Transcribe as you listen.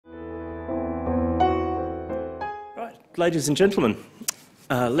Ladies and gentlemen,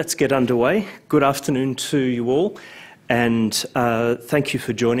 let's get underway. Good afternoon to you all, and thank you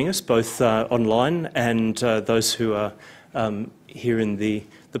for joining us, both online and those who are here in the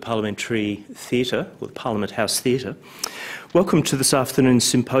Parliamentary Theatre, or the Parliament House Theatre. Welcome to this afternoon's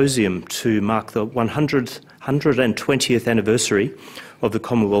symposium to mark the 120th anniversary of the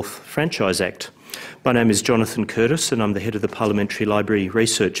Commonwealth Franchise Act. My name is Jonathan Curtis and I'm the head of the Parliamentary Library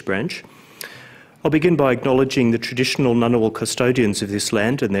Research Branch. I'll begin by acknowledging the traditional Ngunnawal custodians of this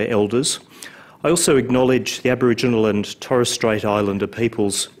land and their elders. I also acknowledge the Aboriginal and Torres Strait Islander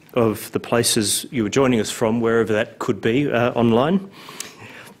peoples of the places you were joining us from, wherever that could be online.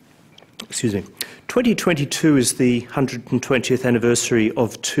 Excuse me. 2022 is the 120th anniversary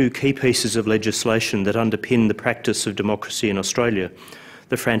of two key pieces of legislation that underpin the practice of democracy in Australia,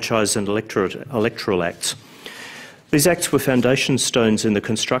 the Franchise and Electoral Acts. These acts were foundation stones in the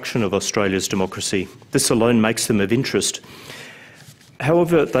construction of Australia's democracy. This alone makes them of interest.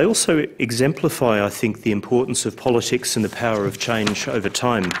 However, they also exemplify, I think, the importance of politics and the power of change over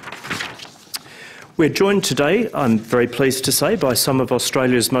time. We're joined today, I'm very pleased to say, by some of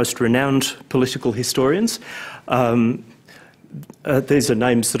Australia's most renowned political historians. These are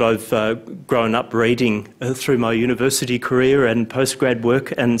names that I've grown up reading through my university career and postgrad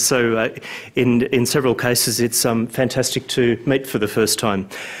work, and so in several cases it's fantastic to meet for the first time.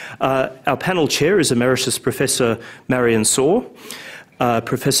 Our panel chair is Emeritus Professor Marian,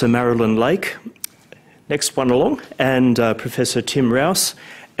 Professor Marilyn Lake, next one along, and Professor Tim Rowse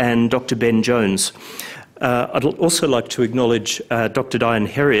and Dr. Ben Jones. I'd also like to acknowledge Dr. Diane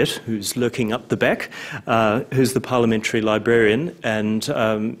Herriot, who's lurking up the back, who's the Parliamentary Librarian, and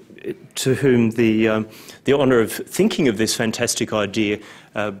to whom the honour of thinking of this fantastic idea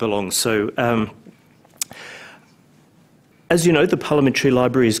belongs. So, as you know, the Parliamentary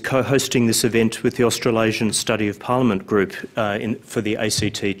Library is co-hosting this event with the Australasian Study of Parliament group for the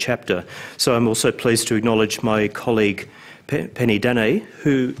ACT chapter. So I'm also pleased to acknowledge my colleague Penny Danae,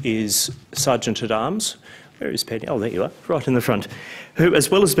 who is Sergeant-at-Arms. Where is Penny? Oh, there you are, right in the front. Who, as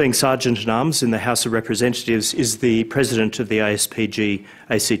well as being Sergeant-at-Arms in the House of Representatives, is the President of the ASPG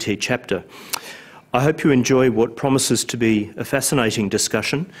ACT chapter. I hope you enjoy what promises to be a fascinating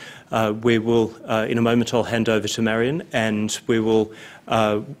discussion. We will, in a moment, I'll hand over to Marian, and we will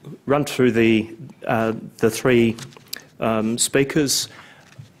run through the three speakers,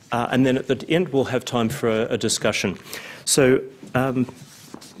 and then at the end we'll have time for a discussion. So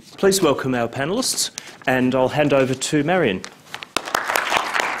please welcome our panellists, and I'll hand over to Marian.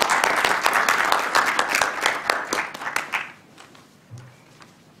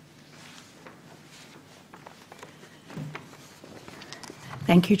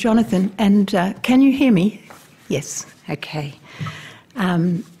 Thank you, Jonathan. And can you hear me? Yes. Okay.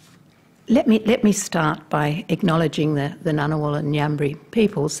 Let me start by acknowledging the Ngunnawal and Ngambri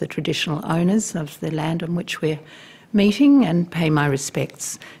peoples, the traditional owners of the land on which we're meeting, and pay my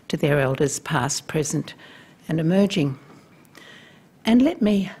respects to their elders past, present and emerging. And let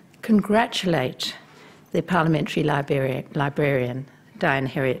me congratulate the Parliamentary Librarian, Diane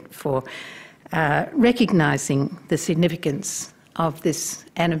Herriot, for recognising the significance of this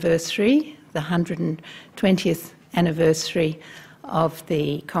anniversary, the 120th anniversary of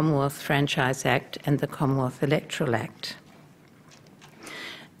the Commonwealth Franchise Act and the Commonwealth Electoral Act.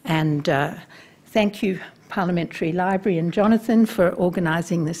 And thank you, Parliamentary Library and Jonathan, for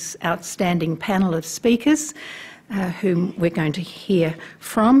organising this outstanding panel of speakers whom we're going to hear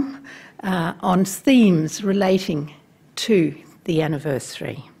from on themes relating to the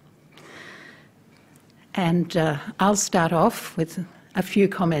anniversary. And I'll start off with a few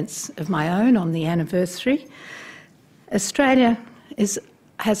comments of my own on the anniversary. Australia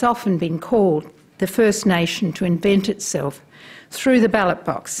has often been called the first nation to invent itself through the ballot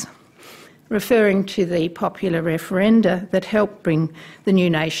box, referring to the popular referenda that helped bring the new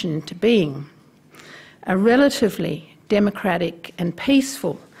nation into being. A relatively democratic and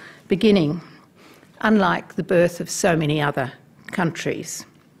peaceful beginning, unlike the birth of so many other countries.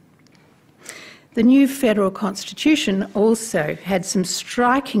 The new federal constitution also had some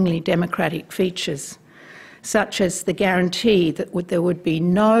strikingly democratic features, such as the guarantee that there would be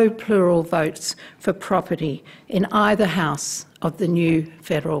no plural votes for property in either house of the new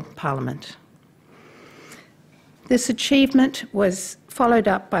federal parliament. This achievement was followed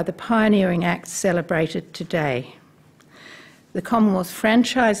up by the pioneering acts celebrated today. The Commonwealth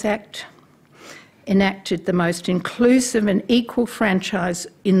Franchise Act enacted the most inclusive and equal franchise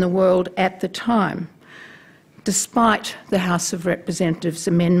in the world at the time, despite the House of Representatives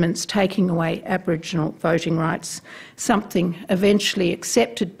amendments taking away Aboriginal voting rights, something eventually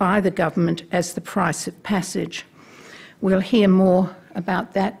accepted by the government as the price of passage. We'll hear more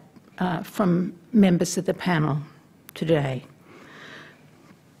about that from members of the panel today.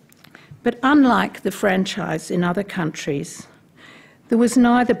 But unlike the franchise in other countries, there was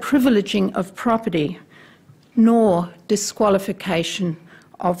neither privileging of property nor disqualification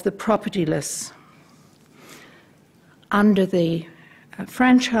of the propertyless. Under the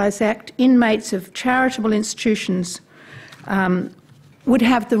Franchise Act, inmates of charitable institutions would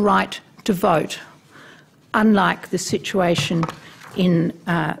have the right to vote, unlike the situation in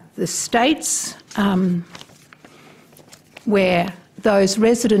the States, where those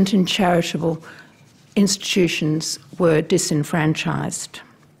resident in charitable institutions were disenfranchised.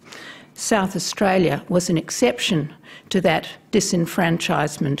 South Australia was an exception to that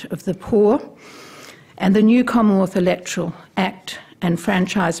disenfranchisement of the poor, and the new Commonwealth Electoral Act and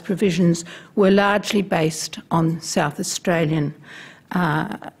franchise provisions were largely based on South Australian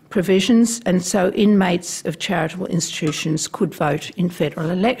provisions, and so inmates of charitable institutions could vote in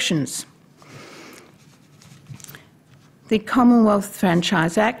federal elections. The Commonwealth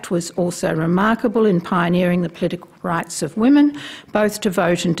Franchise Act was also remarkable in pioneering the political rights of women, both to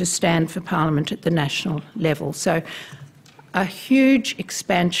vote and to stand for Parliament at the national level. So a huge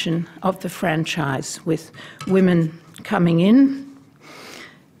expansion of the franchise with women coming in.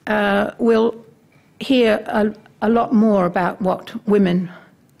 We'll hear a lot more about what women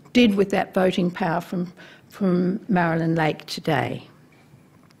did with that voting power from Marilyn Lake today.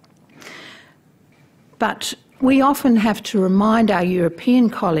 But we often have to remind our European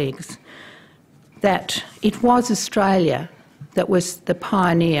colleagues that it was Australia that was the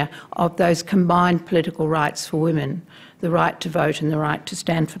pioneer of those combined political rights for women, the right to vote and the right to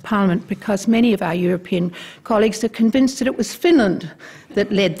stand for Parliament, because many of our European colleagues are convinced that it was Finland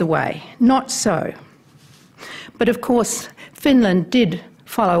that led the way. Not so. But of course, Finland did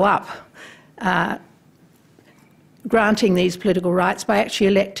follow up granting these political rights by actually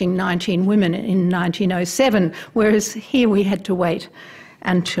electing 19 women in 1907, whereas here we had to wait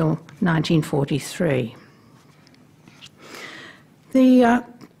until 1943. The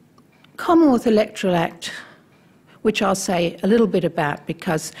Commonwealth Electoral Act, which I'll say a little bit about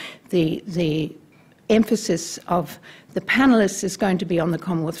because the emphasis of the panellists is going to be on the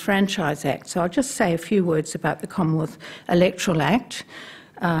Commonwealth Franchise Act, so I'll just say a few words about the Commonwealth Electoral Act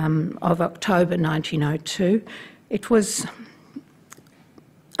of October 1902. It was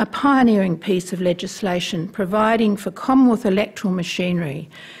a pioneering piece of legislation providing for Commonwealth electoral machinery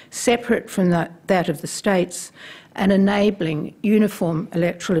separate from that of the states and enabling uniform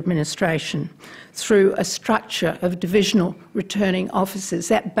electoral administration through a structure of divisional returning officers,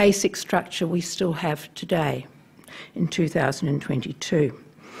 that basic structure we still have today in 2022.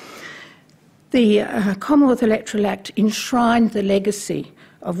 The Commonwealth Electoral Act enshrined the legacy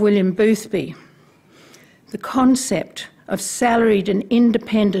of William Boothby, the concept of salaried and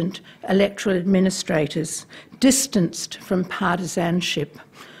independent electoral administrators distanced from partisanship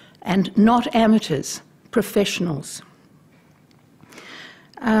and not amateurs, professionals.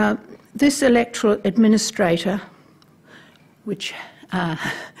 This electoral administrator, which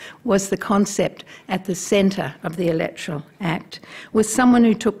was the concept at the centre of the Electoral Act, was someone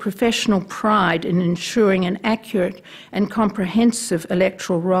who took professional pride in ensuring an accurate and comprehensive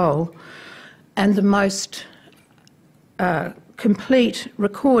electoral roll and the most complete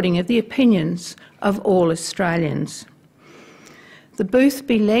recording of the opinions of all Australians. The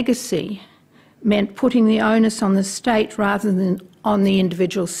Boothby legacy meant putting the onus on the state rather than on the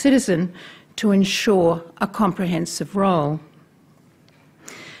individual citizen to ensure a comprehensive roll.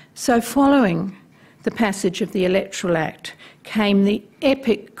 So following the passage of the Electoral Act came the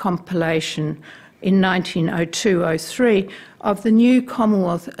epic compilation in 1902-03 of the new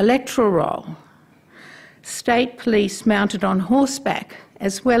Commonwealth Electoral Roll. State police mounted on horseback,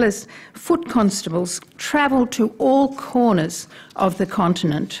 as well as foot constables, travelled to all corners of the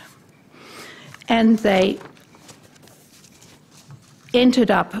continent, and they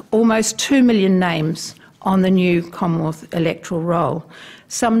entered up almost 2 million names on the new Commonwealth Electoral Roll,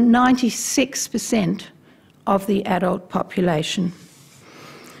 some 96% of the adult population.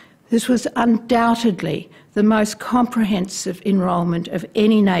 This was undoubtedly the most comprehensive enrolment of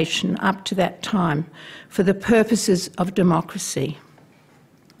any nation up to that time for the purposes of democracy.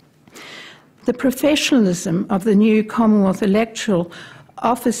 The professionalism of the new Commonwealth electoral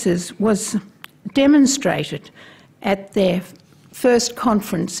officers was demonstrated at their first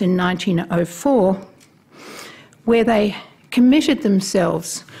conference in 1904, where they committed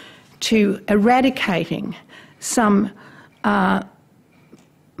themselves to eradicating some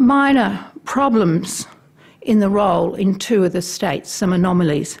minor problems in the roll in 2 of the states, some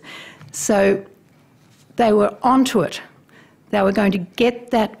anomalies. So they were onto it they were going to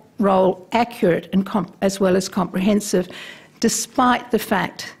get that role accurate and as well as comprehensive, despite the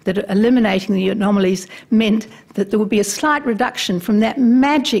fact that eliminating the anomalies meant that there would be a slight reduction from that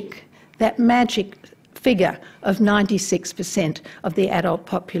magic figure of 96% of the adult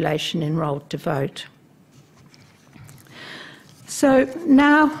population enrolled to vote. So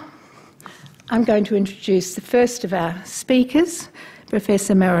now I'm going to introduce the first of our speakers,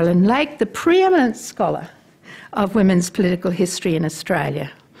 Professor Marilyn Lake, the preeminent scholar of women's political history in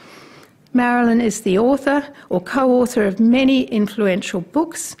Australia. Marilyn is the author or co-author of many influential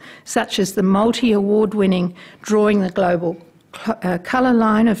books, such as the multi-award-winning Drawing the Global Colour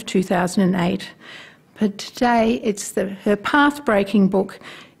Line of 2008. But today it's her path-breaking book,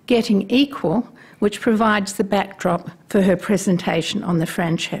 Getting Equal, which provides the backdrop for her presentation on the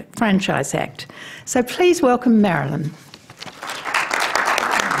Franchise Act. So please welcome Marilyn.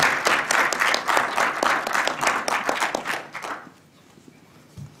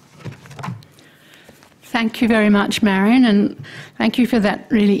 Thank you very much, Marian, and thank you for that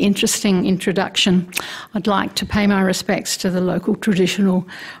really interesting introduction. I'd like to pay my respects to the local traditional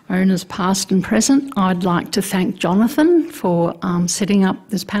owners past and present. I'd like to thank Jonathan for setting up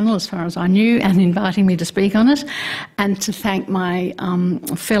this panel, as far as I knew, and inviting me to speak on it, and to thank my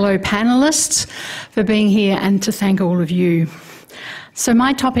fellow panellists for being here, and to thank all of you. So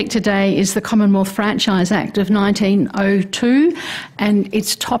my topic today is the Commonwealth Franchise Act of 1902, and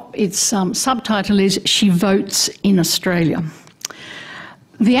its subtitle is She Votes in Australia.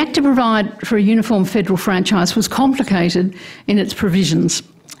 The Act to provide for a uniform federal franchise was complicated in its provisions.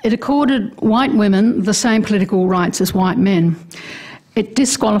 It accorded white women the same political rights as white men. It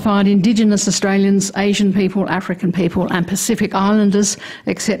disqualified Indigenous Australians, Asian people, African people and Pacific Islanders,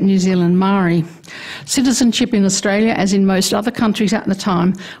 except New Zealand Maori. Citizenship in Australia, as in most other countries at the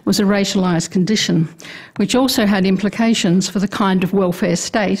time, was a racialised condition, which also had implications for the kind of welfare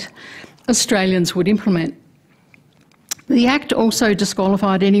state Australians would implement. The Act also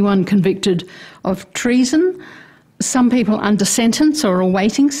disqualified anyone convicted of treason. Some people under sentence or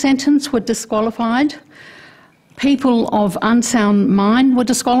awaiting sentence were disqualified. People of unsound mind were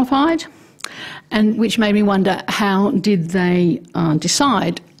disqualified, and which made me wonder, how did they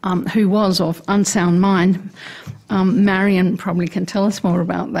decide who was of unsound mind? Marian probably can tell us more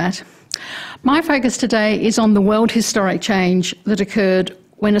about that. My focus today is on the world historic change that occurred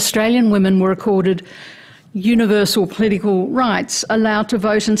when Australian women were accorded universal political rights, allowed to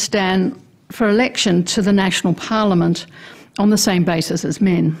vote and stand for election to the national parliament on the same basis as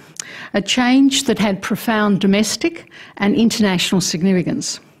men. A change that had profound domestic and international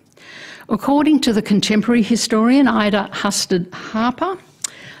significance. According to the contemporary historian Ida Husted Harper,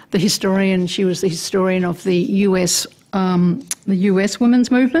 she was the historian of the US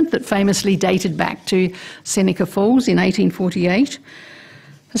women's movement that famously dated back to Seneca Falls in 1848.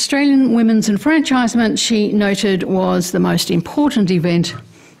 Australian women's enfranchisement, she noted, was the most important event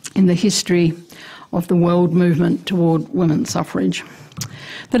in the history of the world movement toward women's suffrage.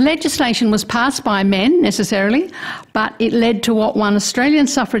 The legislation was passed by men, necessarily, but it led to what one Australian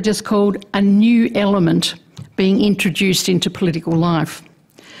suffragist called a new element being introduced into political life.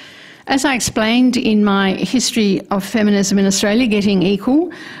 As I explained in my History of Feminism in Australia, Getting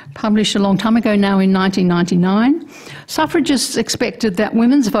Equal, published a long time ago now in 1999, suffragists expected that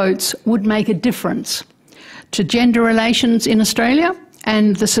women's votes would make a difference to gender relations in Australia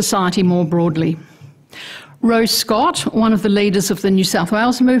and the society more broadly. Rose Scott, one of the leaders of the New South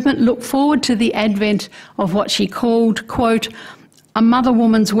Wales movement, looked forward to the advent of what she called, quote, a mother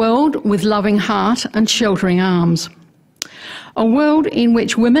woman's world with loving heart and sheltering arms. A world in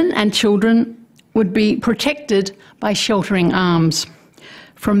which women and children would be protected by sheltering arms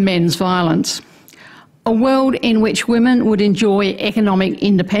from men's violence. A world in which women would enjoy economic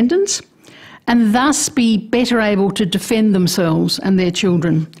independence and thus be better able to defend themselves and their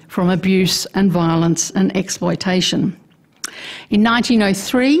children from abuse and violence and exploitation. In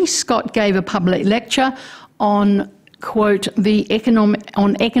 1903, Scott gave a public lecture on, quote,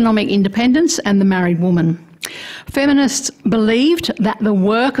 economic independence and the married woman. Feminists believed that the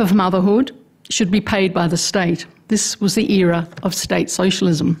work of motherhood should be paid by the state. This was the era of state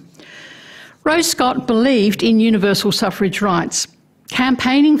socialism. Rose Scott believed in universal suffrage rights.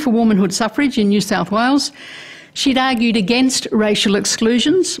 Campaigning for womanhood suffrage in New South Wales, she'd argued against racial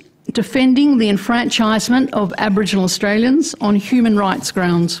exclusions, defending the enfranchisement of Aboriginal Australians on human rights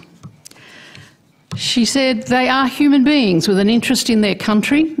grounds. She said they are human beings with an interest in their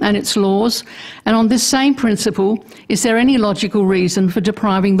country and its laws, and on this same principle, is there any logical reason for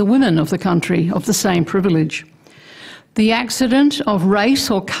depriving the women of the country of the same privilege? The accident of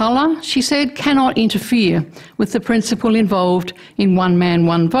race or colour, she said, cannot interfere with the principle involved in one man,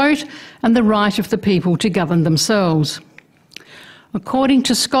 one vote and the right of the people to govern themselves. According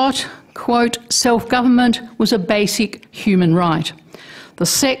to Scott, quote, self-government was a basic human right. The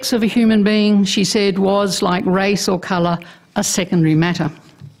sex of a human being, she said, was, like race or colour, a secondary matter.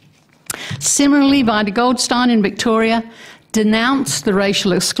 Similarly, Vida Goldstein in Victoria denounced the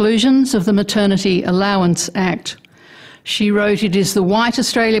racial exclusions of the Maternity Allowance Act. She wrote, "It is the white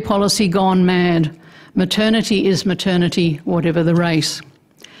Australia policy gone mad. Maternity is maternity, whatever the race."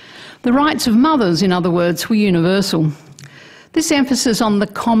 The rights of mothers, in other words, were universal. This emphasis on the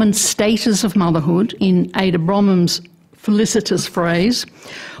common status of motherhood, in Ada Bromham's felicitous phrase,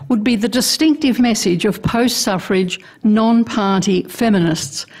 would be the distinctive message of post-suffrage, non-party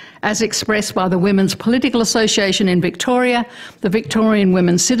feminists, as expressed by the Women's Political Association in Victoria, the Victorian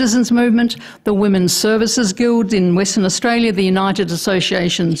Women's Citizens Movement, the Women's Services Guild in Western Australia, the United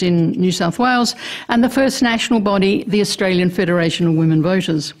Associations in New South Wales, and the first national body, the Australian Federation of Women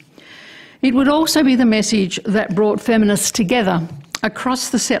Voters. It would also be the message that brought feminists together across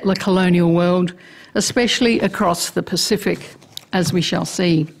the settler colonial world, especially across the Pacific, as we shall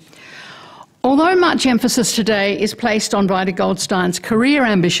see. Although much emphasis today is placed on Vida Goldstein's career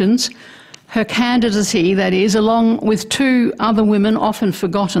ambitions, her candidacy, that is, along with two other women often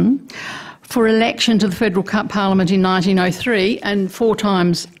forgotten, for election to the Federal Parliament in 1903 and 4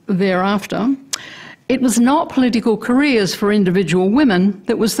 times thereafter, it was not political careers for individual women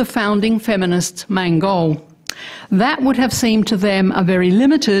that was the founding feminists' main goal. That would have seemed to them a very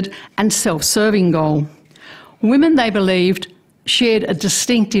limited and self-serving goal. Women, they believed, shared a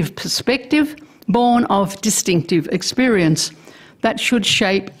distinctive perspective born of distinctive experience that should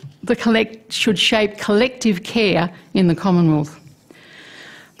shape collective care in the Commonwealth.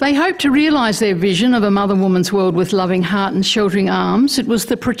 They hoped to realise their vision of a mother-woman's world with loving heart and sheltering arms. It was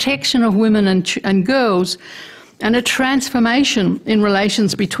the protection of women and girls and a transformation in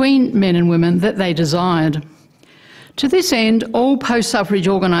relations between men and women that they desired. To this end, all post-suffrage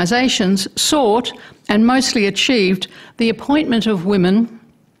organisations sought and mostly achieved the appointment of women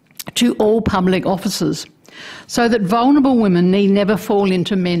to all public offices, so that vulnerable women need never fall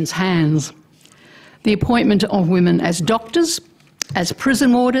into men's hands. The appointment of women as doctors, as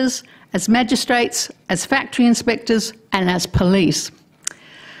prison warders, as magistrates, as factory inspectors and as police.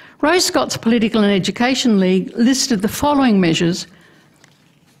 Rose Scott's Political and Education League listed the following measures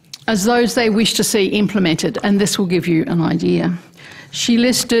as those they wish to see implemented, and this will give you an idea. She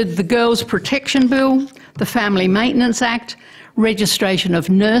listed the Girls Protection Bill, the Family Maintenance Act, registration of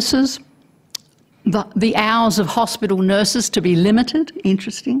nurses, the hours of hospital nurses to be limited,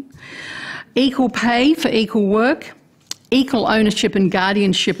 interesting, equal pay for equal work, equal ownership and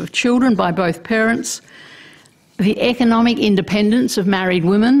guardianship of children by both parents, the economic independence of married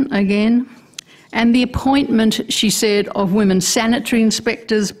women, again, and the appointment, she said, of women sanitary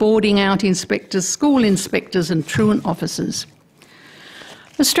inspectors, boarding out inspectors, school inspectors and truant officers.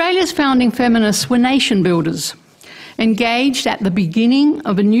 Australia's founding feminists were nation builders, engaged at the beginning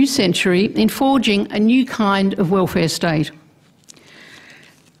of a new century in forging a new kind of welfare state.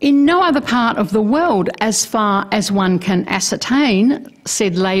 In no other part of the world, as far as one can ascertain,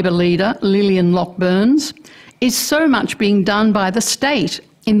 said Labor leader Lillian Lock-Burns, is so much being done by the state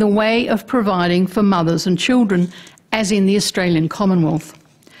in the way of providing for mothers and children as in the Australian Commonwealth.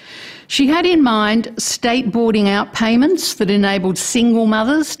 She had in mind state boarding out payments that enabled single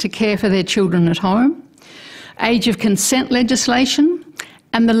mothers to care for their children at home, age of consent legislation,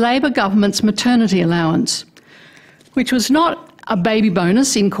 and the Labor government's maternity allowance, which was not a baby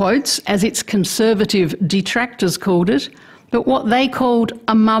bonus, in quotes, as its conservative detractors called it, but what they called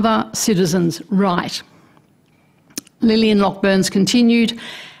a mother citizen's right. Lillian Lock-Burns continued,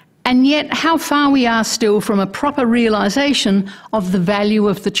 and yet how far we are still from a proper realisation of the value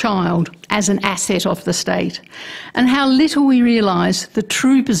of the child as an asset of the state, and how little we realise the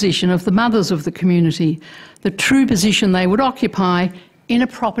true position of the mothers of the community, the true position they would occupy in a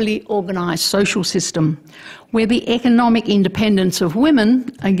properly organised social system, where the economic independence of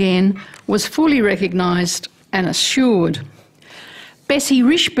women, again, was fully recognised and assured. Bessie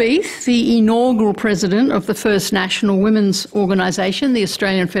Rishbeath, the inaugural president of the first national women's organisation, the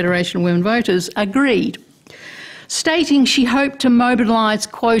Australian Federation of Women Voters, agreed, stating she hoped to mobilise,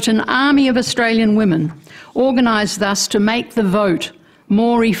 quote, an army of Australian women, organised thus to make the vote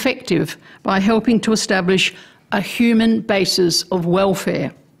more effective by helping to establish a human basis of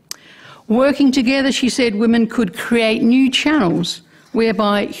welfare. Working together, she said, women could create new channels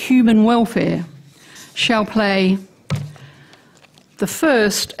whereby human welfare shall play the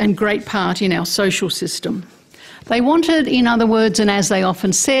first and great part in our social system. They wanted, in other words, and as they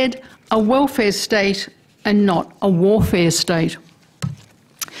often said, a welfare state and not a warfare state.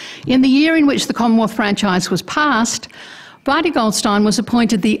 In the year in which the Commonwealth Franchise was passed, Vita Goldstein was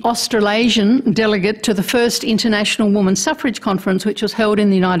appointed the Australasian delegate to the first International Women's Suffrage Conference, which was held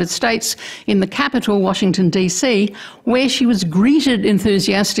in the United States in the capital, Washington, DC, where she was greeted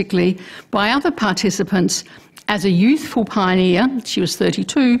enthusiastically by other participants as a youthful pioneer, she was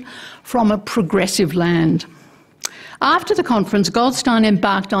 32, from a progressive land. After the conference, Goldstein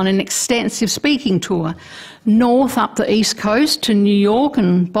embarked on an extensive speaking tour, north up the East Coast to New York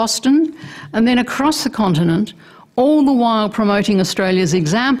and Boston, and then across the continent, all the while promoting Australia's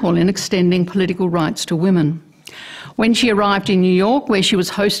example in extending political rights to women. When she arrived in New York, where she was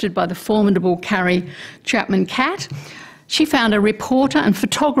hosted by the formidable Carrie Chapman Catt, she found a reporter and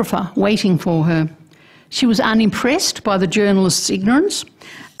photographer waiting for her. She was unimpressed by the journalist's ignorance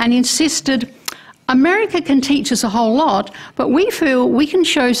and insisted, "America can teach us a whole lot, but we feel we can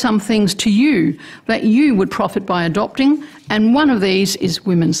show some things to you that you would profit by adopting, and one of these is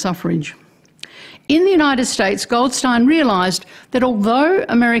women's suffrage." In the United States, Goldstein realised that although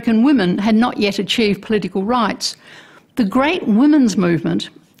American women had not yet achieved political rights, the great women's movement,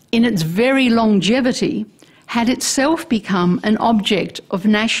 in its very longevity, had itself become an object of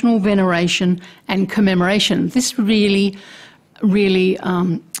national veneration and commemoration. This really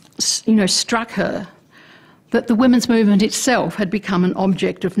struck her, that the women's movement itself had become an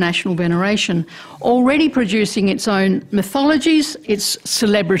object of national veneration, already producing its own mythologies, its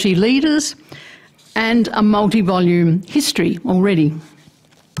celebrity leaders, and a multi-volume history already.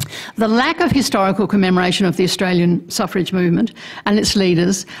 The lack of historical commemoration of the Australian suffrage movement and its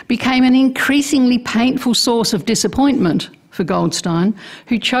leaders became an increasingly painful source of disappointment for Goldstein,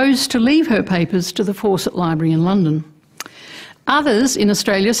 who chose to leave her papers to the Fawcett Library in London. Others in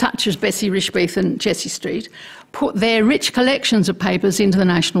Australia, such as Bessie Rishbeath and Jessie Street, put their rich collections of papers into the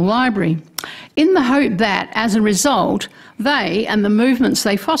National Library, in the hope that, as a result, they and the movements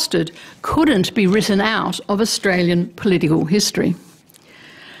they fostered couldn't be written out of Australian political history.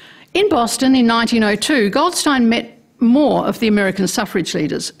 In Boston in 1902, Goldstein met more of the American suffrage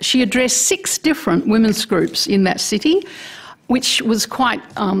leaders. She addressed 6 different women's groups in that city, which was quite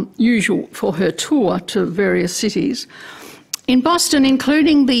usual for her tour to various cities. In Boston,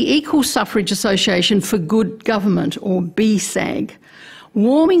 including the Equal Suffrage Association for Good Government, or BSAG,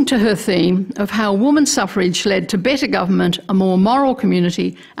 warming to her theme of how women's suffrage led to better government, a more moral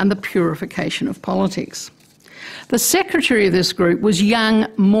community, and the purification of politics. The secretary of this group was young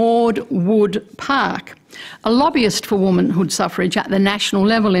Maud Wood Park, a lobbyist for womanhood suffrage at the national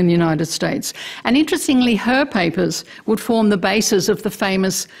level in the United States. And interestingly, her papers would form the basis of the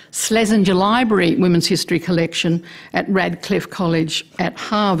famous Schlesinger Library Women's History collection at Radcliffe College at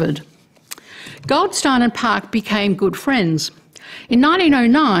Harvard. Goldstein and Park became good friends. In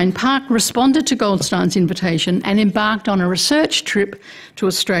 1909, Park responded to Goldstein's invitation and embarked on a research trip to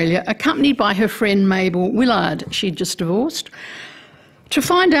Australia, accompanied by her friend Mabel Willard, she'd just divorced, to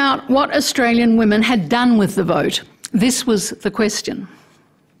find out what Australian women had done with the vote. This was the question.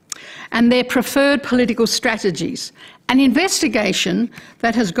 And their preferred political strategies, an investigation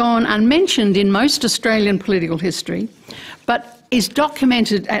that has gone unmentioned in most Australian political history, but is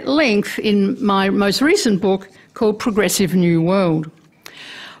documented at length in my most recent book called Progressive New World.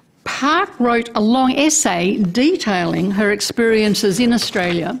 Park wrote a long essay detailing her experiences in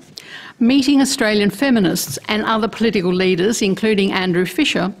Australia, meeting Australian feminists and other political leaders, including Andrew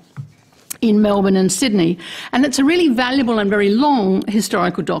Fisher, in Melbourne and Sydney. And it's a really valuable and very long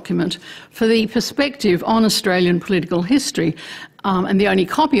historical document for the perspective on Australian political history. And the only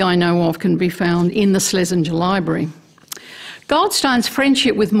copy I know of can be found in the Schlesinger Library. Goldstein's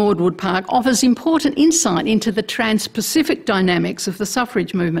friendship with Maud Wood Park offers important insight into the trans-Pacific dynamics of the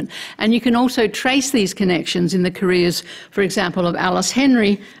suffrage movement, and you can also trace these connections in the careers, for example, of Alice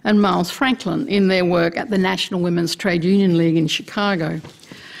Henry and Miles Franklin in their work at the National Women's Trade Union League in Chicago.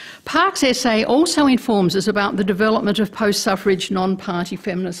 Park's essay also informs us about the development of post-suffrage non-party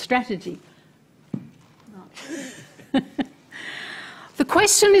feminist strategy. The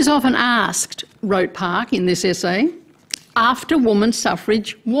question is often asked, wrote Park in this essay, after women's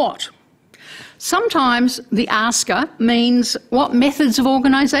suffrage, what? Sometimes the asker means what methods of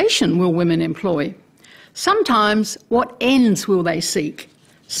organisation will women employ? Sometimes what ends will they seek?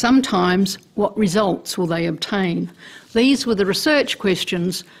 Sometimes what results will they obtain? These were the research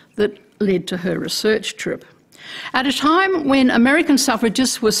questions that led to her research trip. At a time when American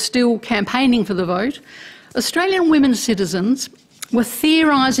suffragists were still campaigning for the vote, Australian women citizens were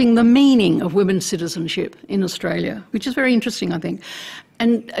theorising the meaning of women's citizenship in Australia, which is very interesting, I think.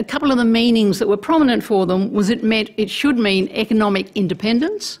 And a couple of the meanings that were prominent for them was it should mean economic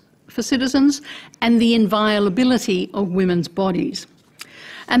independence for citizens and the inviolability of women's bodies.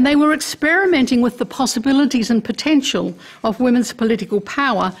 And they were experimenting with the possibilities and potential of women's political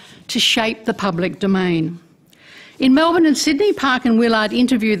power to shape the public domain. In Melbourne and Sydney, Park and Willard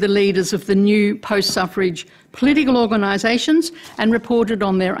interviewed the leaders of the new post-suffrage political organisations and reported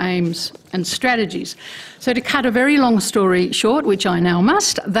on their aims and strategies. So to cut a very long story short, which I now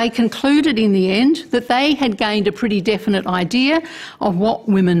must, they concluded in the end that they had gained a pretty definite idea of what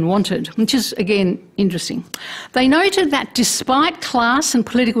women wanted, which is, again, interesting. They noted that despite class and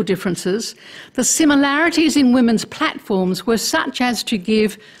political differences, the similarities in women's platforms were such as to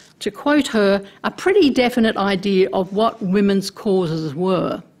give, to quote her, a pretty definite idea of what women's causes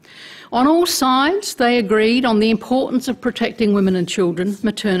were. On all sides, they agreed on the importance of protecting women and children,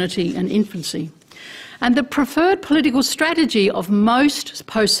 maternity and infancy. And the preferred political strategy of most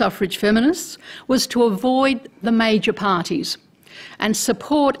post-suffrage feminists was to avoid the major parties and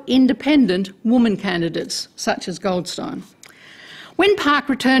support independent woman candidates, such as Goldstein. When Park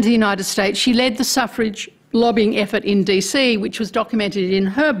returned to the United States, she led the suffrage lobbying effort in DC, which was documented in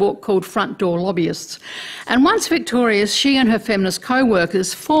her book called Front Door Lobbyists. And once victorious, she and her feminist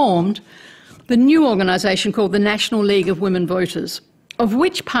co-workers formed the new organisation called the National League of Women Voters, of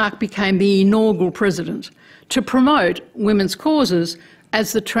which Park became the inaugural president, to promote women's causes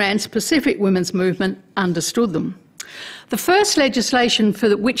as the Trans-Pacific women's movement understood them. The first legislation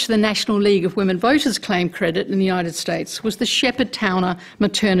for which the National League of Women Voters claimed credit in the United States was the Shepard-Towner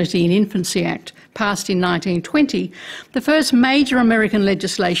Maternity and Infancy Act, passed in 1920, the first major American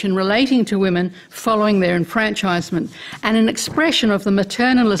legislation relating to women following their enfranchisement, and an expression of the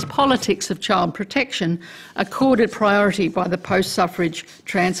maternalist politics of child protection accorded priority by the post-suffrage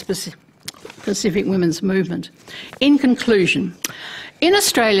Trans-Pacific women's movement. In conclusion, in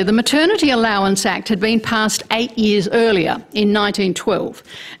Australia, the Maternity Allowance Act had been passed 8 years earlier, in 1912,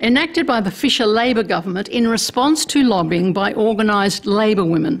 enacted by the Fisher Labor government in response to lobbying by organised Labor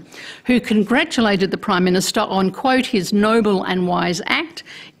women, who congratulated the Prime Minister on, quote, his noble and wise act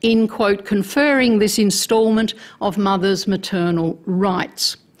in, quote, conferring this instalment of mothers' maternal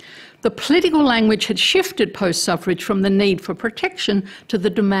rights. The political language had shifted post-suffrage from the need for protection to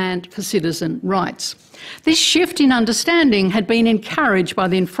the demand for citizen rights. This shift in understanding had been encouraged by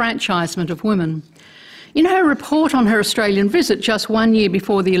the enfranchisement of women. In her report on her Australian visit just 1 year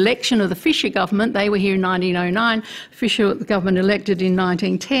before the election of the Fisher government, they were here in 1909, Fisher government elected in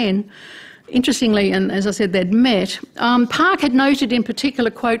 1910, interestingly, and as I said, they'd met, Park had noted in particular,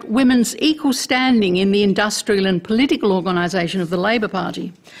 quote, women's equal standing in the industrial and political organisation of the Labor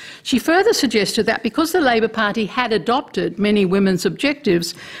Party. She further suggested that because the Labor Party had adopted many women's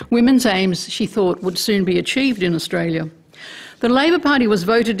objectives, women's aims, she thought, would soon be achieved in Australia. The Labor Party was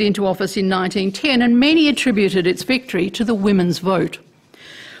voted into office in 1910, and many attributed its victory to the women's vote.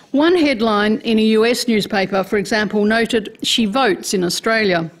 One headline in a US newspaper, for example, noted, "She votes in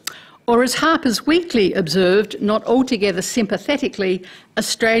Australia." Or as Harper's Weekly observed, not altogether sympathetically,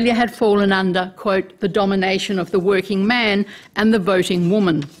 Australia had fallen under, quote, the domination of the working man and the voting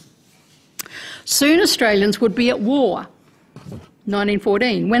woman. Soon Australians would be at war,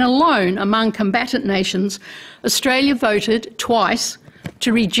 1914, when alone among combatant nations, Australia voted twice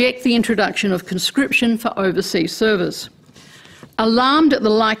to reject the introduction of conscription for overseas service. Alarmed at the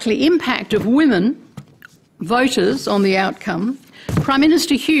likely impact of women voters on the outcome, Prime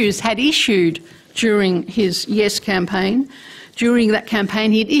Minister Hughes had issued during his Yes campaign, during that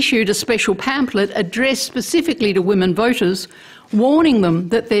campaign he had issued a special pamphlet addressed specifically to women voters, warning them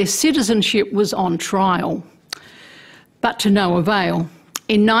that their citizenship was on trial, but to no avail.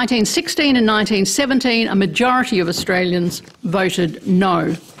 In 1916 and 1917, a majority of Australians voted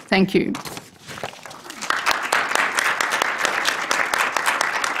no. Thank you.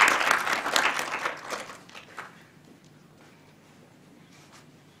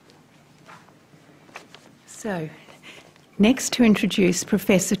 So, next to introduce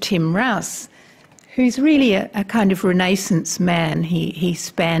Professor Tim Rowse, who's really a kind of Renaissance man. He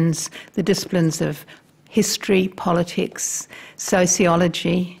spans the disciplines of history, politics,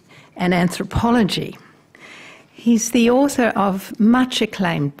 sociology and anthropology. He's the author of much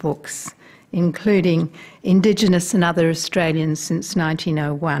acclaimed books, including Indigenous and Other Australians since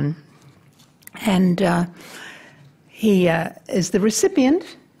 1901. And he is the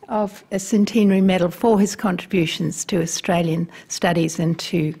recipient of a centenary medal for his contributions to Australian studies and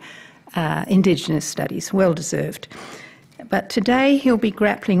to Indigenous studies, well deserved. But today he'll be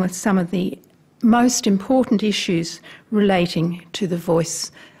grappling with some of the most important issues relating to the voice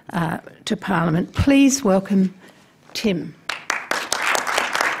to Parliament. Please welcome Tim.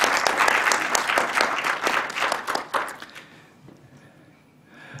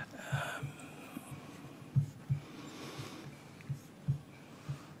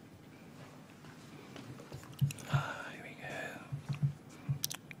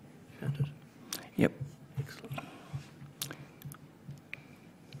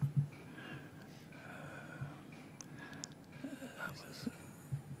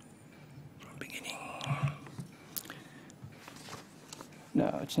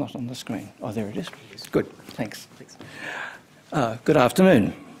 No, it's not on the screen. Oh, there it is. Good, thanks. Good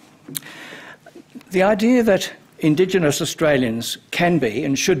afternoon. The idea that Indigenous Australians can be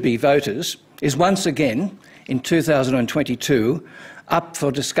and should be voters is once again, in 2022, up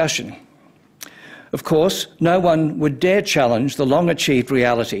for discussion. Of course, no one would dare challenge the long-achieved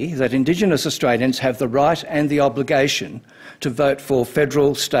reality that Indigenous Australians have the right and the obligation to vote for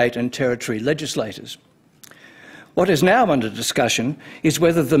federal, state and territory legislators. What is now under discussion is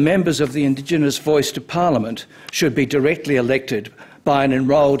whether the members of the Indigenous voice to Parliament should be directly elected by an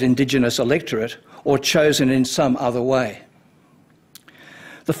enrolled Indigenous electorate or chosen in some other way.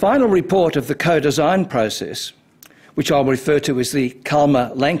 The final report of the co-design process, which I'll refer to as the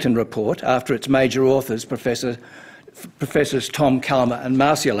Calma-Langton report after its major authors, Professors Tom Calma and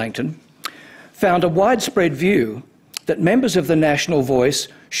Marcia Langton, found a widespread view that members of the national voice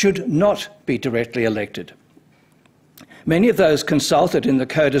should not be directly elected. Many of those consulted in the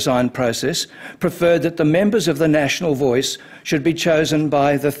co-design process preferred that the members of the national voice should be chosen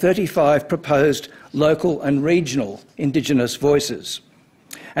by the 35 proposed local and regional Indigenous voices.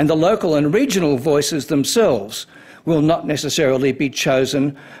 And the local and regional voices themselves will not necessarily be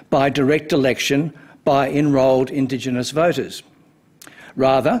chosen by direct election by enrolled Indigenous voters.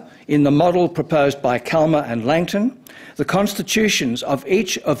 Rather, in the model proposed by Calma and Langton, the constitutions of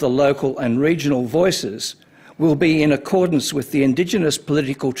each of the local and regional voices will be in accordance with the Indigenous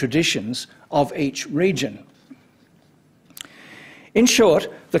political traditions of each region. In short,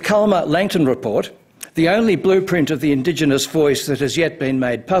 the Calma-Langton report, the only blueprint of the Indigenous voice that has yet been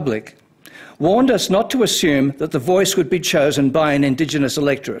made public, warned us not to assume that the voice would be chosen by an Indigenous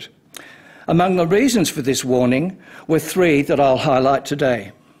electorate. Among the reasons for this warning were three that I'll highlight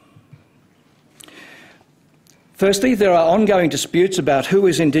today. Firstly, there are ongoing disputes about who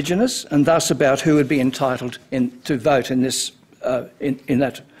is Indigenous and thus about who would be entitled to vote in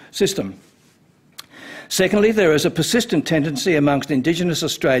that system. Secondly, there is a persistent tendency amongst Indigenous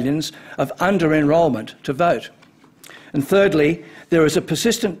Australians of under-enrolment to vote. And thirdly, there is a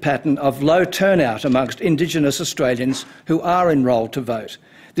persistent pattern of low turnout amongst Indigenous Australians who are enrolled to vote.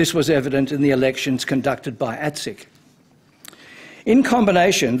 This was evident in the elections conducted by ATSIC. In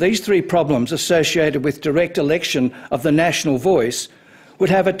combination, these three problems associated with direct election of the national voice would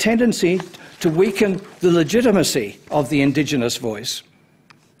have a tendency to weaken the legitimacy of the Indigenous voice.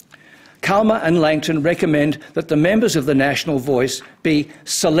 Calma and Langton recommend that the members of the national voice be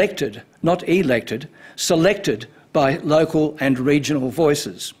selected, not elected, selected by local and regional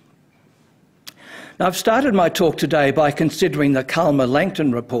voices. Now, I've started my talk today by considering the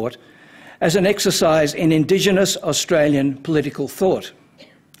Calma-Langton report as an exercise in Indigenous Australian political thought.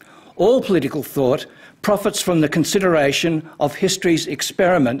 All political thought profits from the consideration of history's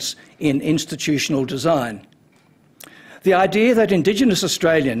experiments in institutional design. The idea that Indigenous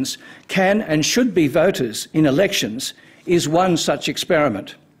Australians can and should be voters in elections is one such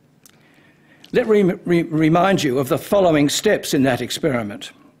experiment. Let me remind you of the following steps in that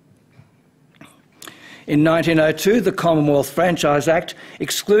experiment. In 1902, the Commonwealth Franchise Act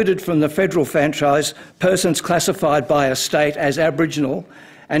excluded from the federal franchise persons classified by a state as Aboriginal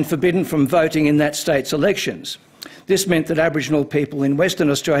and forbidden from voting in that state's elections. This meant that Aboriginal people in Western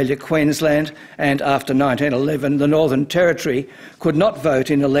Australia, Queensland and, after 1911, the Northern Territory could not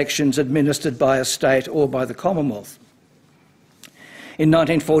vote in elections administered by a state or by the Commonwealth. In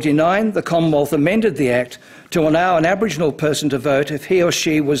 1949, the Commonwealth amended the Act to allow an Aboriginal person to vote if he or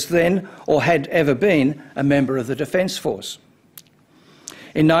she was then or had ever been a member of the Defence Force.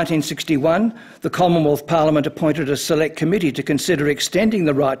 In 1961, the Commonwealth Parliament appointed a select committee to consider extending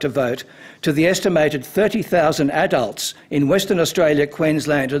the right to vote to the estimated 30,000 adults in Western Australia,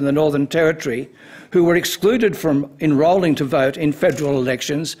 Queensland and the Northern Territory who were excluded from enrolling to vote in federal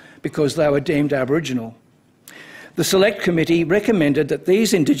elections because they were deemed Aboriginal. The Select Committee recommended that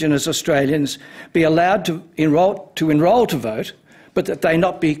these Indigenous Australians be allowed to enrol to vote, but that they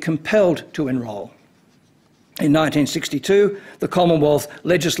not be compelled to enrol. In 1962, the Commonwealth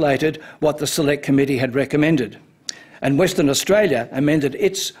legislated what the Select Committee had recommended, and Western Australia amended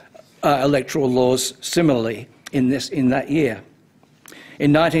its electoral laws similarly in that year.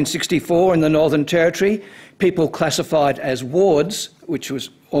 In 1964, in the Northern Territory, people classified as wards, which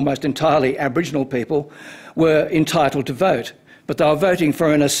was almost entirely Aboriginal people, were entitled to vote, but they were voting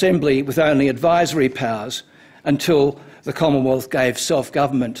for an assembly with only advisory powers until the Commonwealth gave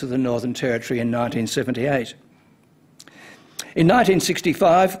self-government to the Northern Territory in 1978. In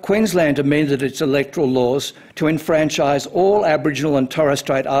 1965, Queensland amended its electoral laws to enfranchise all Aboriginal and Torres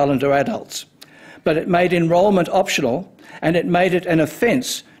Strait Islander adults, but it made enrolment optional and it made it an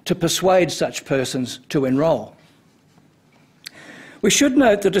offence to persuade such persons to enrol. We should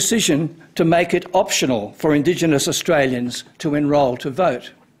note the decision to make it optional for Indigenous Australians to enrol to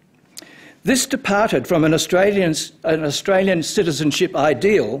vote. This departed from an Australian citizenship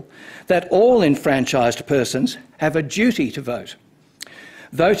ideal that all enfranchised persons have a duty to vote.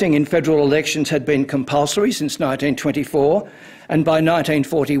 Voting in federal elections had been compulsory since 1924, and by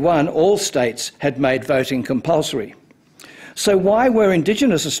 1941 all states had made voting compulsory. So why were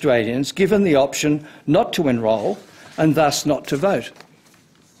Indigenous Australians given the option not to enrol and thus not to vote?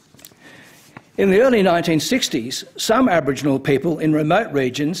 In the early 1960s, some Aboriginal people in remote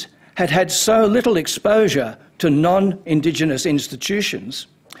regions had had so little exposure to non-Indigenous institutions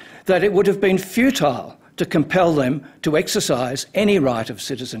that it would have been futile to compel them to exercise any right of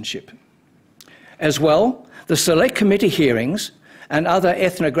citizenship. As well, the Select Committee hearings and other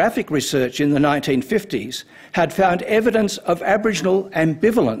ethnographic research in the 1950s had found evidence of Aboriginal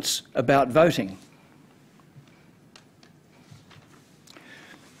ambivalence about voting.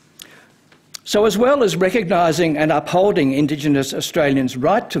 So as well as recognising and upholding Indigenous Australians'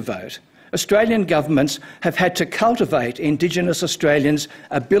 right to vote, Australian governments have had to cultivate Indigenous Australians'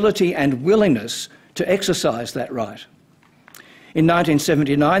 ability and willingness to exercise that right. In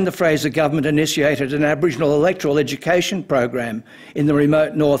 1979, the Fraser government initiated an Aboriginal electoral education program in the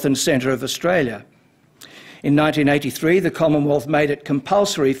remote north and centre of Australia. In 1983, the Commonwealth made it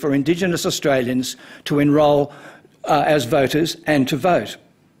compulsory for Indigenous Australians to enrol as voters and to vote.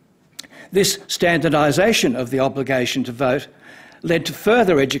 This standardisation of the obligation to vote led to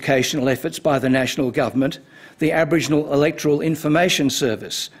further educational efforts by the national government, the Aboriginal Electoral Information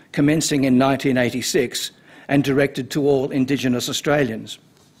Service, commencing in 1986 and directed to all Indigenous Australians.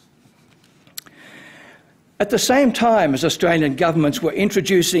 At the same time as Australian governments were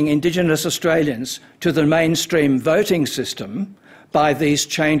introducing Indigenous Australians to the mainstream voting system by these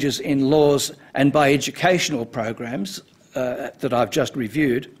changes in laws and by educational programs that I've just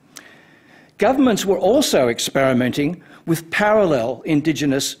reviewed, governments were also experimenting with parallel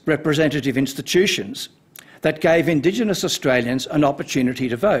Indigenous representative institutions that gave Indigenous Australians an opportunity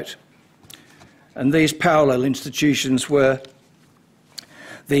to vote. And these parallel institutions were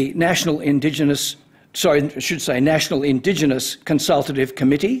the National Indigenous Consultative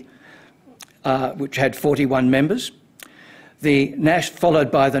Committee, which had 41 members,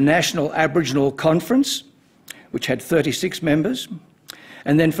 followed by the National Aboriginal Conference, which had 36 members,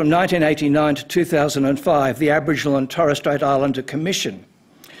 and then from 1989 to 2005, the Aboriginal and Torres Strait Islander Commission,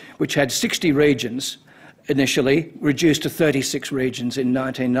 which had 60 regions initially, reduced to 36 regions in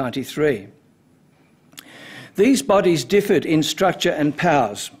 1993. These bodies differed in structure and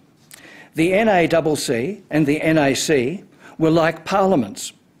powers. The NACC and the NAC were like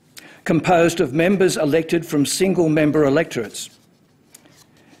parliaments, composed of members elected from single-member electorates.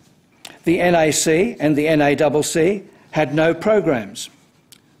 The NAC and the NACC had no programs.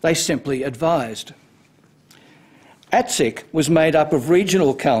 They simply advised. ATSIC was made up of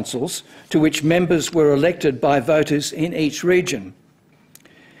regional councils to which members were elected by voters in each region.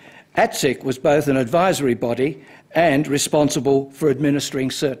 ATSIC was both an advisory body and responsible for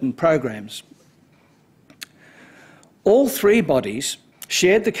administering certain programs. All three bodies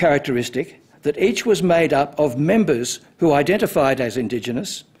shared the characteristic that each was made up of members who identified as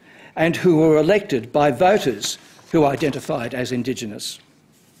Indigenous and who were elected by voters who identified as Indigenous.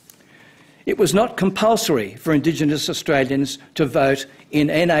 It was not compulsory for Indigenous Australians to vote in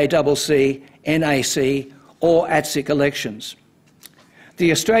NACC, NAC or ATSIC elections.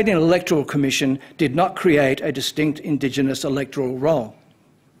 The Australian Electoral Commission did not create a distinct Indigenous electoral roll.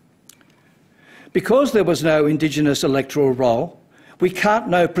 Because there was no Indigenous electoral roll, we can't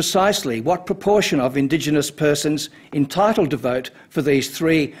know precisely what proportion of Indigenous persons entitled to vote for these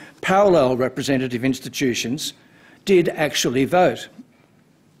three parallel representative institutions did actually vote.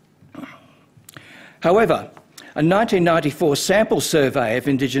 However, a 1994 sample survey of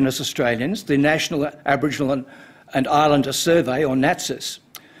Indigenous Australians, the National Aboriginal and Islander Survey, or NATSIS,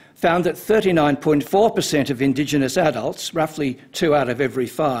 found that 39.4% of Indigenous adults, roughly 2 out of every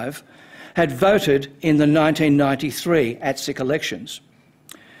 5, had voted in the 1993 ATSIC elections.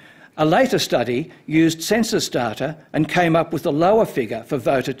 A later study used census data and came up with a lower figure for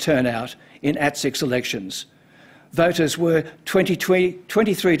voter turnout in ATSIC elections. Voters were 23 to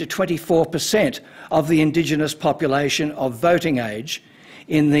 24% of the Indigenous population of voting age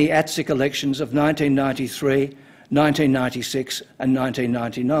in the ATSIC elections of 1993, 1996 and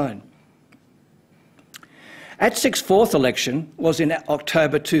 1999. ATSIC's fourth election was in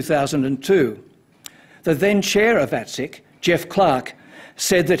October 2002. The then chair of ATSIC, Jeff Clark,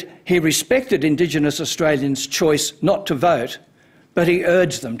 said that he respected Indigenous Australians' choice not to vote, but he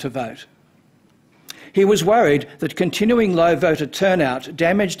urged them to vote. He was worried that continuing low voter turnout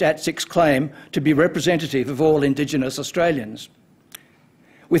damaged ATSIC's claim to be representative of all Indigenous Australians.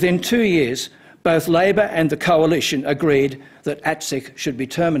 Within 2 years, both Labor and the Coalition agreed that ATSIC should be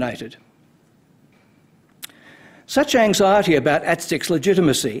terminated. Such anxiety about ATSIC's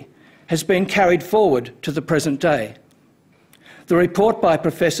legitimacy has been carried forward to the present day. The report by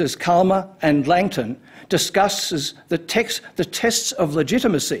Professors Culmer and Langton discusses the tests of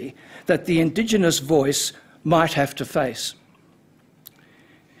legitimacy that the Indigenous voice might have to face.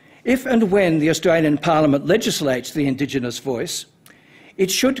 If and when the Australian Parliament legislates the Indigenous voice,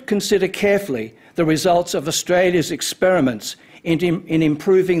 it should consider carefully the results of Australia's experiments in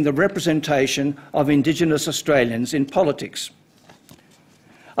improving the representation of Indigenous Australians in politics.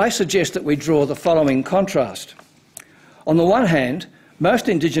 I suggest that we draw the following contrast. On the one hand, most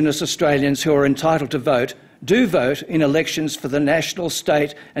Indigenous Australians who are entitled to vote do vote in elections for the national,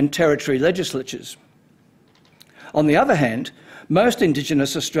 state and territory legislatures. On the other hand, most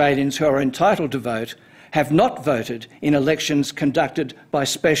Indigenous Australians who are entitled to vote have not voted in elections conducted by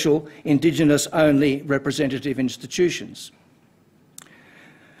special Indigenous-only representative institutions.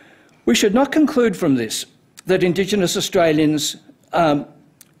 We should not conclude from this that Indigenous Australians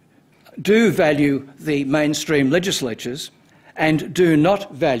do value the mainstream legislatures and do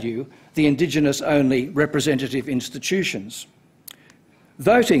not value the Indigenous-only representative institutions.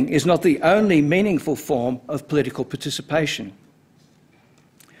 Voting is not the only meaningful form of political participation.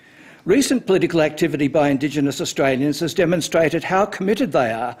 Recent political activity by Indigenous Australians has demonstrated how committed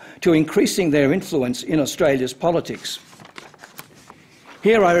they are to increasing their influence in Australia's politics.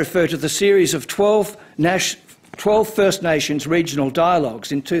 Here I refer to the series of 12 First Nations regional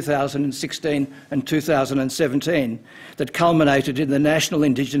dialogues in 2016 and 2017 that culminated in the National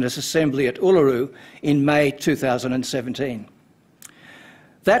Indigenous Assembly at Uluru in May 2017.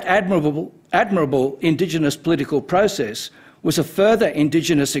 That admirable Indigenous political process was a further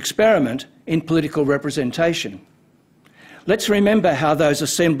Indigenous experiment in political representation. Let's remember how those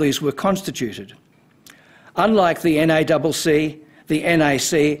assemblies were constituted. Unlike the NACC, the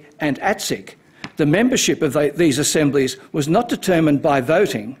NAC and ATSIC, the membership of these assemblies was not determined by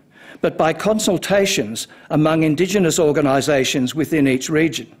voting, but by consultations among Indigenous organisations within each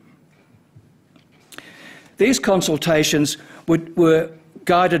region. These consultations were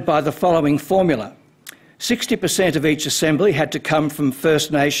guided by the following formula. 60% of each assembly had to come from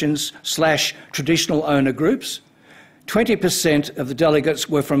First Nations/traditional owner groups, 20% of the delegates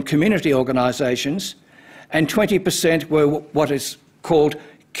were from community organisations, and 20% were what is called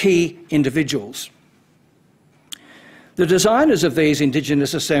key individuals. The designers of these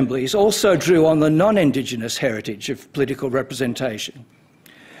Indigenous assemblies also drew on the non-Indigenous heritage of political representation.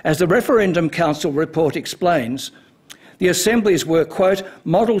 As the Referendum Council report explains, the assemblies were, quote,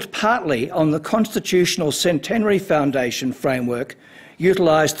 modelled partly on the Constitutional Centenary Foundation framework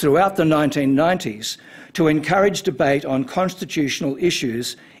utilised throughout the 1990s to encourage debate on constitutional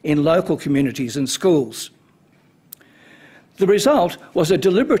issues in local communities and schools. The result was a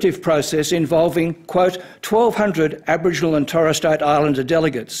deliberative process involving, quote, 1,200 Aboriginal and Torres Strait Islander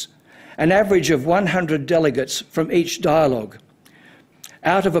delegates, an average of 100 delegates from each dialogue,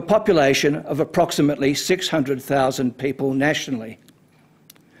 out of a population of approximately 600,000 people nationally.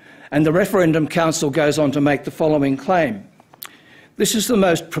 And the Referendum Council goes on to make the following claim. This is the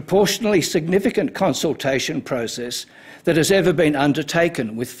most proportionally significant consultation process that has ever been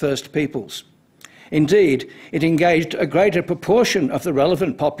undertaken with First Peoples. Indeed, it engaged a greater proportion of the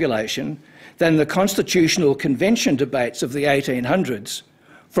relevant population than the Constitutional Convention debates of the 1800s,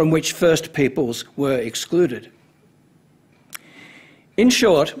 from which First Peoples were excluded. In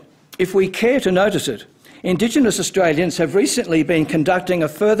short, if we care to notice it, Indigenous Australians have recently been conducting a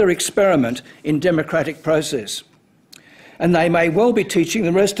further experiment in democratic process, and they may well be teaching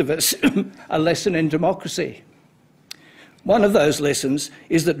the rest of us a lesson in democracy. One of those lessons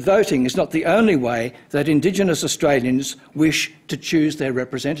is that voting is not the only way that Indigenous Australians wish to choose their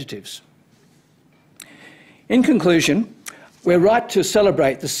representatives. In conclusion, we're right to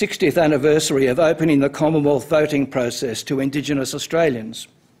celebrate the 60th anniversary of opening the Commonwealth voting process to Indigenous Australians.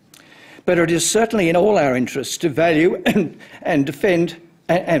 But it is certainly in all our interests to value and defend,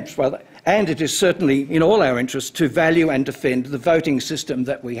 and it is certainly in all our interests to value and defend the voting system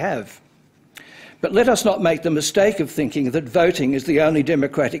that we have. But let us not make the mistake of thinking that voting is the only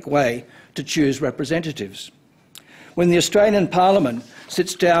democratic way to choose representatives. When the Australian Parliament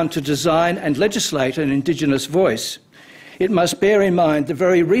sits down to design and legislate an Indigenous voice, it must bear in mind the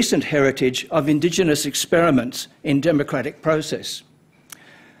very recent heritage of Indigenous experiments in democratic process.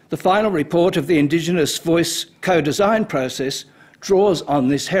 The final report of the Indigenous Voice co-design process draws on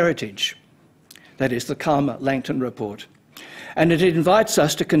this heritage. that is the Calmer-Langton report. And it invites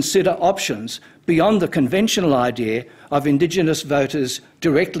us to consider options beyond the conventional idea of Indigenous voters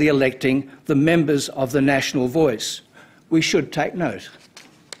directly electing the members of the national voice. We should take note.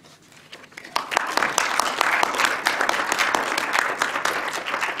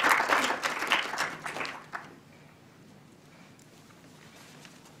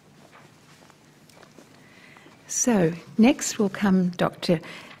 So next will come Dr.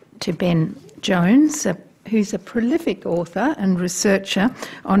 Ben Jones, who's a prolific author and researcher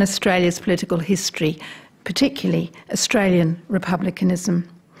on Australia's political history, particularly Australian republicanism.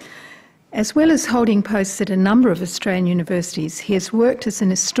 As well as holding posts at a number of Australian universities, he has worked as an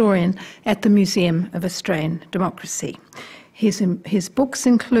historian at the Museum of Australian Democracy. His books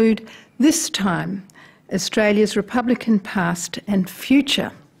include This Time, Australia's Republican Past and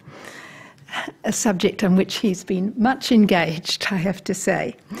Future, a subject on which he's been much engaged, I have to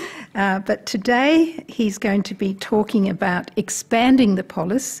say. But today he's going to be talking about expanding the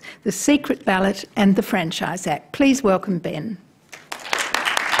polis, the secret ballot and the Franchise Act. Please welcome Ben.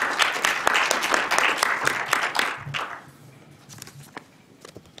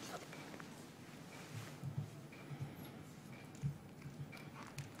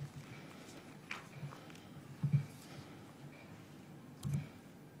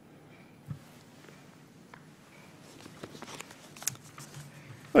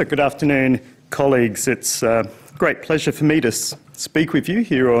 Well, good afternoon, colleagues. It's a great pleasure for me to speak with you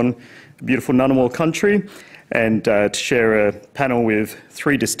here on beautiful Ngunnawal country and to share a panel with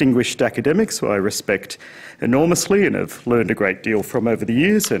three distinguished academics who I respect enormously and have learned a great deal from over the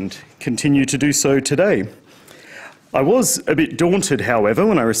years and continue to do so today. I was a bit daunted, however,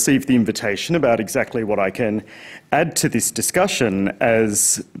 when I received the invitation about exactly what I can add to this discussion,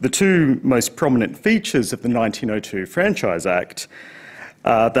 as the two most prominent features of the 1902 Franchise Act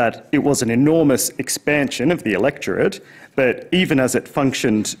that it was an enormous expansion of the electorate, but even as it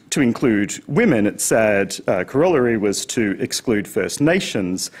functioned to include women, its sad corollary was to exclude First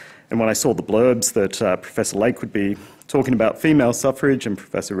Nations. And when I saw the blurbs that Professor Lake would be talking about female suffrage and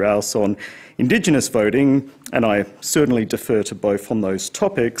Professor Rowse on Indigenous voting, and I certainly defer to both on those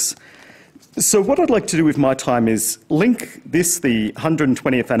topics. So what I'd like to do with my time is link this, the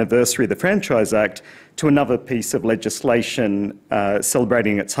 120th anniversary of the Franchise Act, to another piece of legislation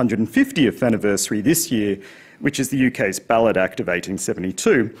celebrating its 150th anniversary this year, which is the UK's Ballot Act of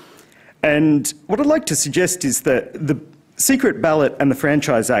 1872. And what I'd like to suggest is that the secret ballot and the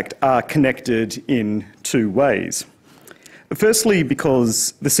Franchise Act are connected in two ways. Firstly,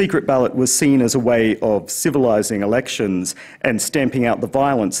 because the secret ballot was seen as a way of civilising elections and stamping out the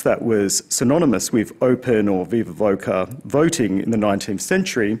violence that was synonymous with open or viva voce voting in the 19th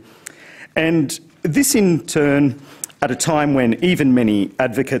century. And this in turn, at a time when even many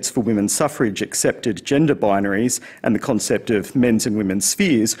advocates for women's suffrage accepted gender binaries and the concept of men's and women's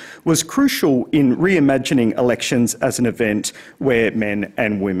spheres, was crucial in reimagining elections as an event where men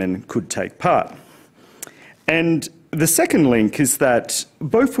and women could take part. And the second link is that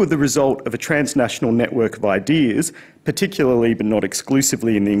both were the result of a transnational network of ideas, particularly but not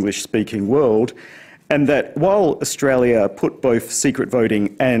exclusively in the English-speaking world, and that while Australia put both secret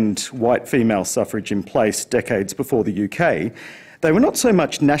voting and white female suffrage in place decades before the UK, they were not so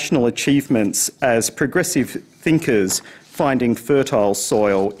much national achievements as progressive thinkers finding fertile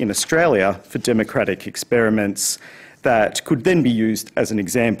soil in Australia for democratic experiments that could then be used as an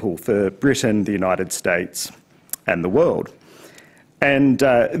example for Britain, the United States, and the world. And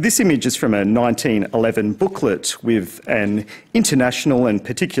this image is from a 1911 booklet with an international and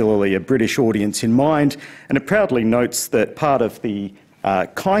particularly a British audience in mind, and it proudly notes that part of the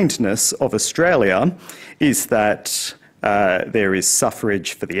kindness of Australia is that there is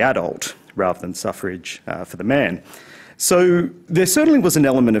suffrage for the adult rather than suffrage for the man. So there certainly was an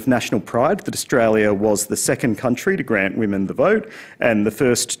element of national pride that Australia was the second country to grant women the vote and the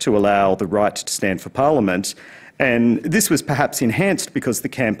first to allow the right to stand for Parliament. And this was perhaps enhanced because the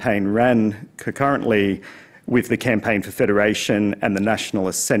campaign ran concurrently with the campaign for federation and the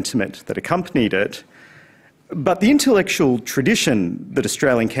nationalist sentiment that accompanied it. But the intellectual tradition that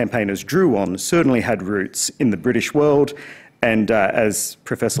Australian campaigners drew on certainly had roots in the British world, and as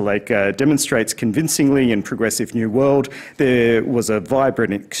Professor Lake demonstrates convincingly in Progressive New World, there was a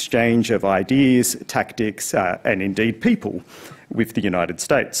vibrant exchange of ideas, tactics, and indeed people with the United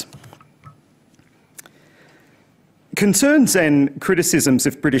States. Concerns and criticisms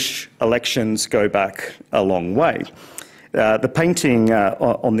of British elections go back a long way. The painting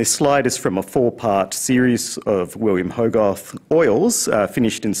on this slide is from a four-part series of William Hogarth oils,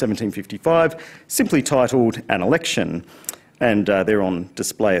 finished in 1755, simply titled An Election. and they're on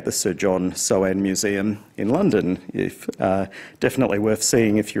display at the Sir John Soane Museum in London. Definitely worth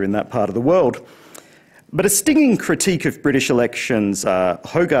seeing if you're in that part of the world. But a stinging critique of British elections,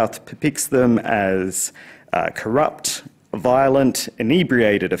 Hogarth depicts them as corrupt, violent,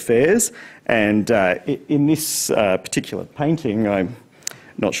 inebriated affairs, and in this particular painting, I'm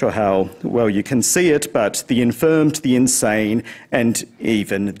not sure how well you can see it, but the infirmed, the insane, and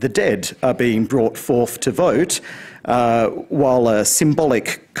even the dead are being brought forth to vote, while a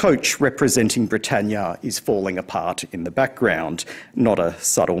symbolic coach representing Britannia is falling apart in the background, not a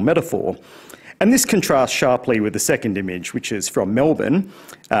subtle metaphor. And this contrasts sharply with the second image, which is from Melbourne.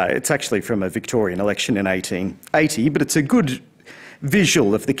 It's actually from a Victorian election in 1880, but it's a good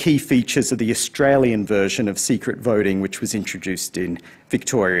visual of the key features of the Australian version of secret voting, which was introduced in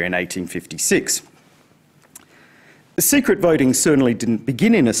Victoria in 1856. Secret voting certainly didn't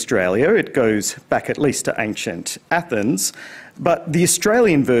begin in Australia. It goes back at least to ancient Athens. But the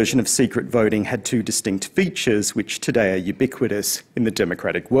Australian version of secret voting had two distinct features, which today are ubiquitous in the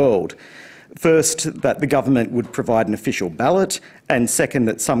democratic world. First, that the government would provide an official ballot, and second,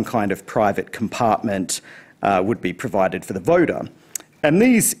 that some kind of private compartment would be provided for the voter. And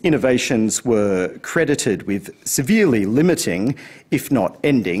these innovations were credited with severely limiting, if not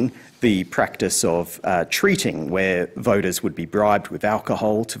ending, the practice of treating, where voters would be bribed with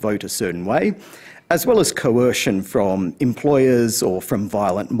alcohol to vote a certain way, as well as coercion from employers or from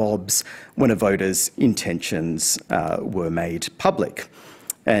violent mobs when a voter's intentions were made public.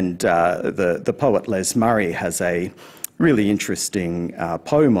 And the poet Les Murray has a really interesting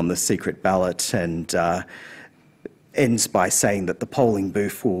poem on the secret ballot, and ends by saying that the polling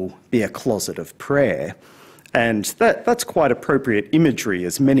booth will be a closet of prayer. And that's quite appropriate imagery,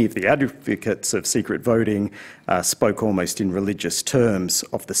 as many of the advocates of secret voting spoke almost in religious terms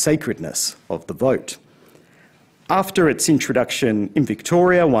of the sacredness of the vote. After its introduction in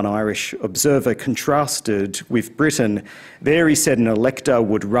Victoria, one Irish observer contrasted with Britain. There, he said, an elector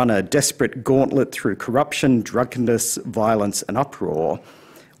would run a desperate gauntlet through corruption, drunkenness, violence and uproar,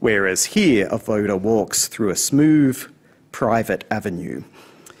 whereas here a voter walks through a smooth, private avenue.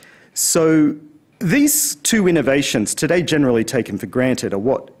 So these two innovations, today generally taken for granted, are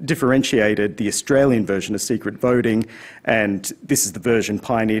what differentiated the Australian version of secret voting, and this is the version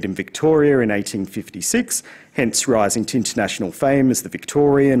pioneered in Victoria in 1856, hence rising to international fame as the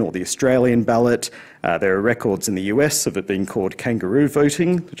Victorian or the Australian ballot. There are records in the US of it being called kangaroo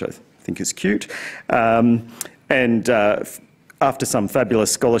voting, which I think is cute. After some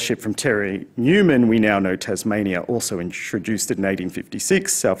fabulous scholarship from Terry Newman, we now know Tasmania also introduced it in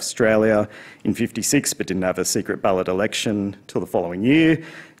 1856, South Australia in 56, but didn't have a secret ballot election till the following year,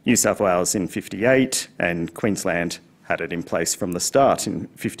 New South Wales in 58, and Queensland had it in place from the start in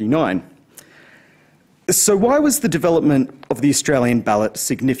 59. So why was the development of the Australian ballot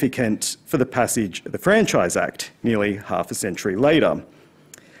significant for the passage of the Franchise Act nearly half a century later?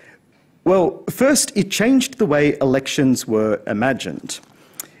 Well, first, it changed the way elections were imagined.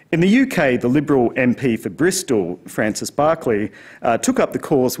 In the UK, the Liberal MP for Bristol, Francis Berkeley, took up the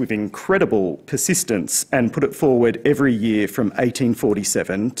cause with incredible persistence and put it forward every year from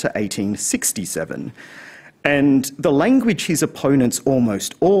 1847 to 1867. And the language his opponents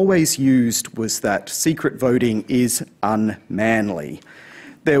almost always used was that secret voting is unmanly.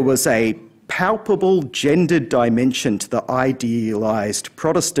 There was a palpable gendered dimension to the idealised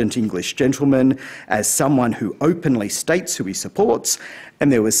Protestant English gentleman as someone who openly states who he supports,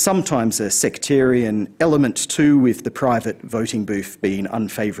 and there was sometimes a sectarian element too, with the private voting booth being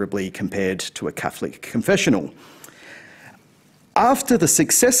unfavourably compared to a Catholic confessional. After the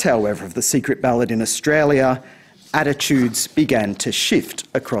success, however, of the secret ballot in Australia, attitudes began to shift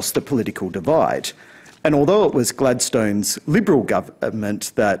across the political divide. And although it was Gladstone's Liberal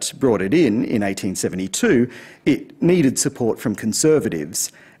government that brought it in 1872, it needed support from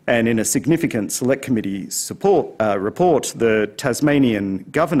Conservatives. And in a significant Select Committee report, the Tasmanian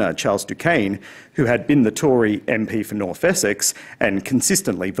Governor, Charles Duquesne, who had been the Tory MP for North Essex and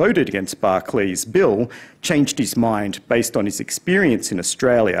consistently voted against Berkeley's bill, changed his mind based on his experience in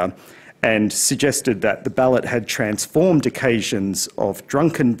Australia and suggested that the ballot had transformed occasions of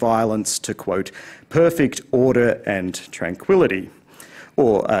drunken violence to, quote, perfect order and tranquility.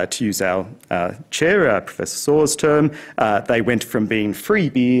 Or, to use our chair, Professor Saw's term, they went from being free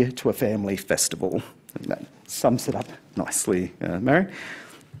beer to a family festival. And that sums it up nicely, Marian.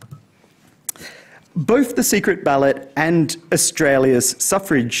 Both the secret ballot and Australia's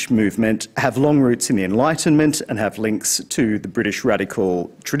suffrage movement have long roots in the Enlightenment and have links to the British radical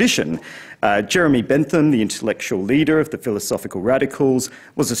tradition. Jeremy Bentham, the intellectual leader of the philosophical radicals,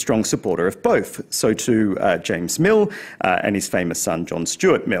 was a strong supporter of both. So too James Mill and his famous son John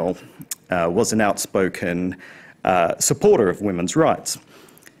Stuart Mill was an outspoken supporter of women's rights.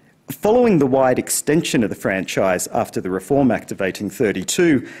 Following the wide extension of the franchise after the Reform Act of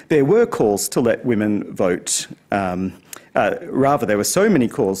 1832, there were calls to let women vote. Rather, there were so many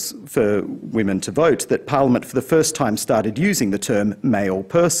calls for women to vote that Parliament for the first time started using the term male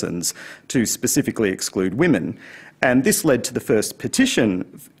persons to specifically exclude women. And this led to the first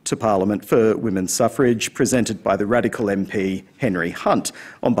petition to Parliament for women's suffrage, presented by the radical MP Henry Hunt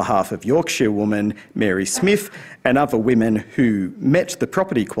on behalf of Yorkshire woman Mary Smith and other women who met the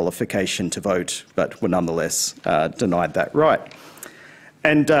property qualification to vote but were nonetheless denied that right.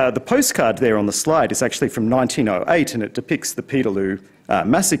 And the postcard there on the slide is actually from 1908, and it depicts the Peterloo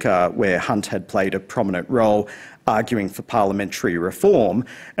massacre, where Hunt had played a prominent role arguing for parliamentary reform.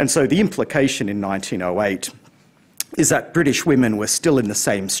 And so the implication in 1908 is that British women were still in the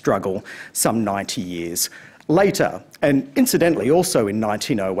same struggle some 90 years later. And incidentally, also in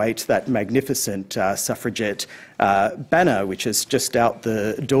 1908, that magnificent suffragette banner, which is just out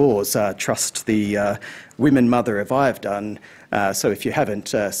the doors, Trust the Women Mother if I have done. So if you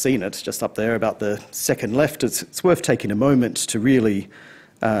haven't seen it, just up there about the second left, it's worth taking a moment to really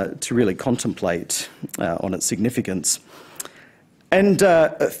contemplate on its significance. And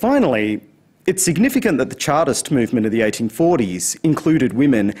finally, it's significant that the Chartist movement of the 1840s included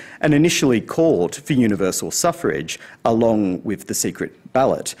women and initially called for universal suffrage along with the secret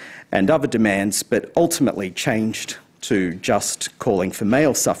ballot and other demands, but ultimately changed to just calling for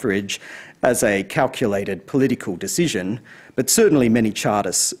male suffrage as a calculated political decision. But certainly many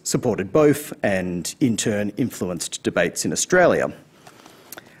Chartists supported both and in turn influenced debates in Australia.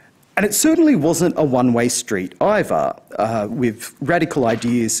 And it certainly wasn't a one-way street either, with radical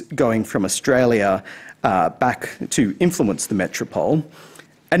ideas going from Australia back to influence the metropole,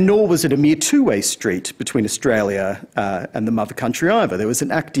 and nor was it a mere two-way street between Australia and the mother country either. There was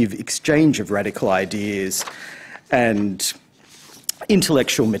an active exchange of radical ideas and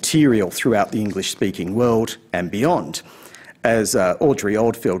intellectual material throughout the English-speaking world and beyond. As Audrey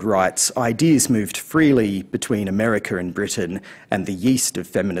Oldfield writes, ideas moved freely between America and Britain, and the yeast of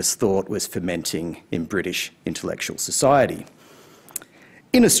feminist thought was fermenting in British intellectual society.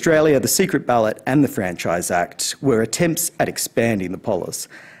 In Australia, the secret ballot and the Franchise Act were attempts at expanding the polis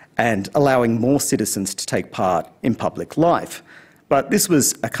and allowing more citizens to take part in public life. But this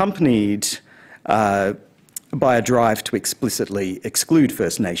was accompanied by a drive to explicitly exclude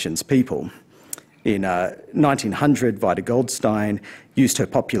First Nations people. In 1900, Vida Goldstein used her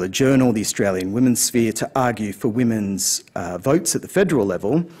popular journal, The Australian Women's Sphere, to argue for women's votes at the federal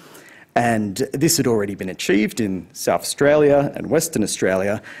level, and this had already been achieved in South Australia and Western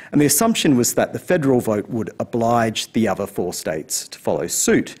Australia, and the assumption was that the federal vote would oblige the other four states to follow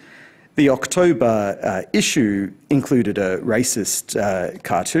suit. The October issue included a racist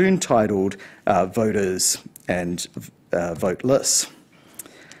cartoon titled Voters and Voteless.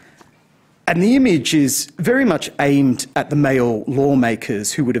 And the image is very much aimed at the male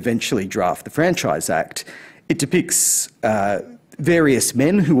lawmakers who would eventually draft the Franchise Act. It depicts various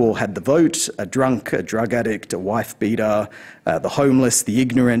men who all had the vote: a drunk, a drug addict, a wife beater, the homeless, the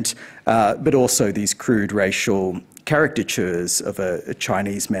ignorant, but also these crude racial caricatures of a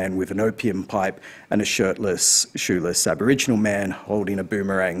Chinese man with an opium pipe and a shirtless, shoeless Aboriginal man holding a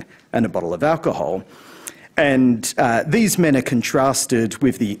boomerang and a bottle of alcohol. And these men are contrasted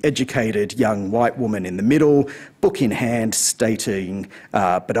with the educated young white woman in the middle, book in hand, stating,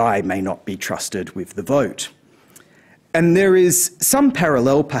 but I may not be trusted with the vote. And there is some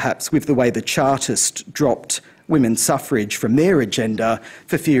parallel, perhaps, with the way the Chartists dropped women's suffrage from their agenda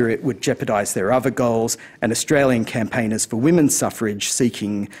for fear it would jeopardise their other goals, and Australian campaigners for women's suffrage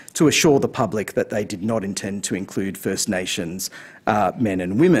seeking to assure the public that they did not intend to include First Nations men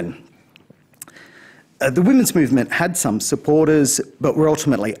and women. The women's movement had some supporters, but were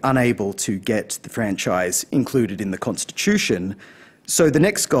ultimately unable to get the franchise included in the Constitution. So the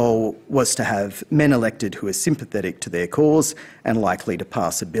next goal was to have men elected who are sympathetic to their cause and likely to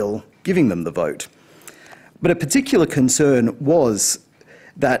pass a bill giving them the vote. But a particular concern was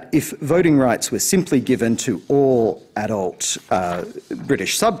that if voting rights were simply given to all adult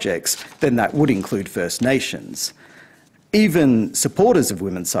British subjects, then that would include First Nations. Even supporters of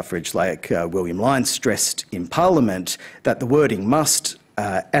women's suffrage, like William Lyons, stressed in Parliament that the wording must,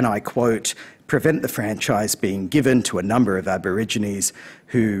 and I quote, prevent the franchise being given to a number of Aborigines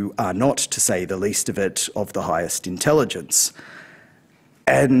who are not, to say the least of it, of the highest intelligence.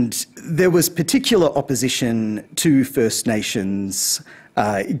 And there was particular opposition to First Nations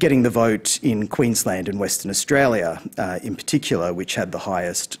getting the vote in Queensland and Western Australia, in particular, which had the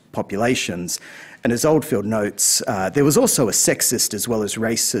highest populations. And as Oldfield notes, there was also a sexist as well as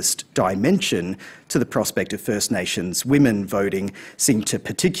racist dimension to the prospect of First Nations women voting, seemed to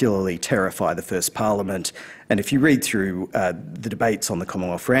particularly terrify the first Parliament. And if you read through the debates on the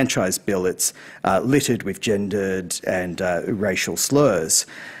Commonwealth Franchise Bill, it's littered with gendered and racial slurs.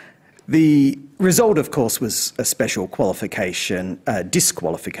 The result, of course, was a special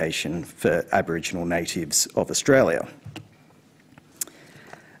disqualification for Aboriginal natives of Australia.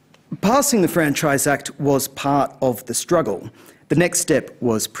 Passing the Franchise Act was part of the struggle. The next step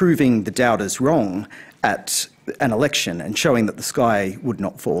was proving the doubters wrong at an election and showing that the sky would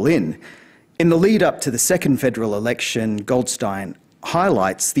not fall in. In the lead up to the second federal election, Goldstein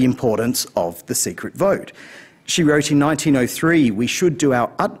highlights the importance of the secret vote. She wrote in 1903, "We should do our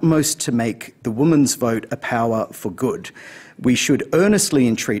utmost to make the woman's vote a power for good. We should earnestly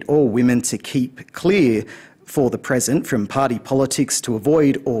entreat all women to keep clear for the present from party politics, to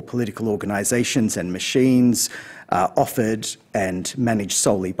avoid all political organisations and machines offered and managed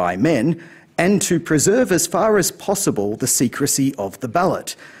solely by men, and to preserve as far as possible the secrecy of the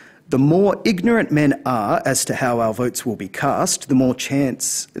ballot. The more ignorant men are as to how our votes will be cast, the more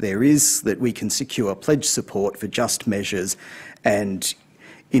chance there is that we can secure pledged support for just measures and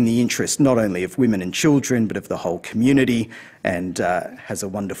in the interest not only of women and children, but of the whole community," and has a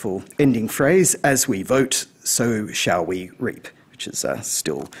wonderful ending phrase, "As we vote, so shall we reap," which is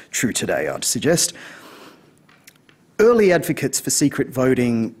still true today, I'd suggest. Early advocates for secret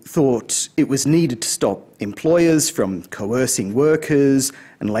voting thought it was needed to stop employers from coercing workers,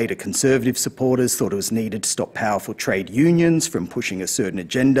 and later Conservative supporters thought it was needed to stop powerful trade unions from pushing a certain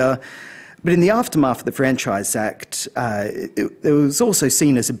agenda. But in the aftermath of the Franchise Act, it was also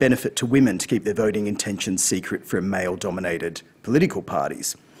seen as a benefit to women to keep their voting intentions secret from male-dominated political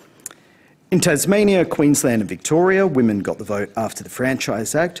parties. In Tasmania, Queensland and Victoria, women got the vote after the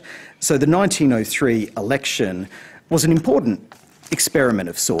Franchise Act, so the 1903 election was an important experiment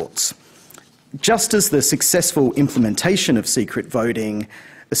of sorts. Just as the successful implementation of secret voting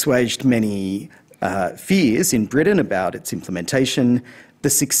assuaged many fears in Britain about its implementation, the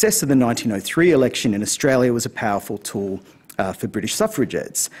success of the 1903 election in Australia was a powerful tool for British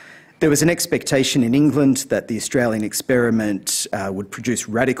suffragettes. There was an expectation in England that the Australian experiment would produce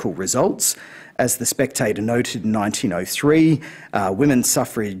radical results. As the Spectator noted in 1903, women's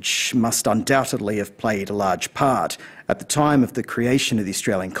suffrage must undoubtedly have played a large part. At the time of the creation of the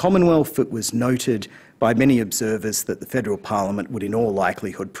Australian Commonwealth, it was noted by many observers that the federal parliament would in all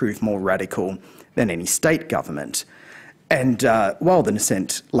likelihood prove more radical than any state government. And while the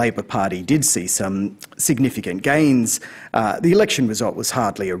nascent Labor Party did see some significant gains, the election result was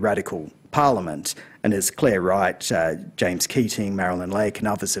hardly a radical parliament. And as Claire Wright, James Keating, Marilyn Lake and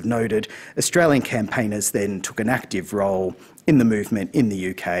others have noted, Australian campaigners then took an active role in the movement in the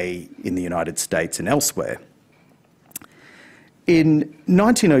UK, in the United States and elsewhere. In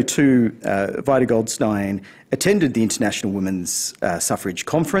 1902, Vida Goldstein attended the International Women's Suffrage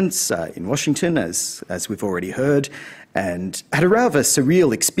Conference in Washington, as we've already heard, and had a rather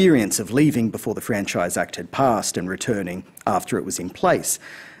surreal experience of leaving before the Franchise Act had passed and returning after it was in place.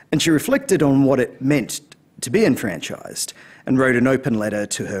 And she reflected on what it meant to be enfranchised and wrote an open letter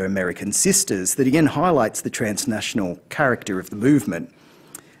to her American sisters that again highlights the transnational character of the movement,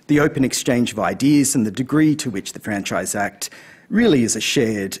 the open exchange of ideas and the degree to which the Franchise Act really is a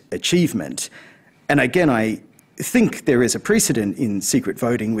shared achievement. And again, I think there is a precedent in secret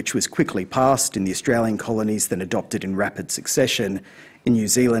voting which was quickly passed in the Australian colonies, then adopted in rapid succession in New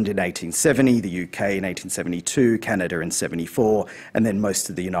Zealand in 1870, the UK in 1872, Canada in 74, and then most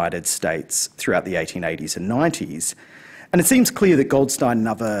of the United States throughout the 1880s and 90s. And it seems clear that Goldstein and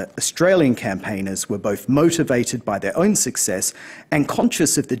other Australian campaigners were both motivated by their own success and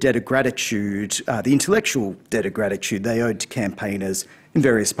conscious of the debt of gratitude, the intellectual debt of gratitude they owed to campaigners in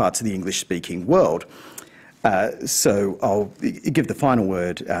various parts of the English-speaking world. So I'll give the final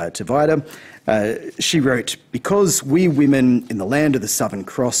word to Vida. She wrote, "Because we women in the land of the Southern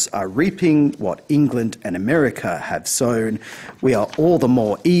Cross are reaping what England and America have sown, we are all the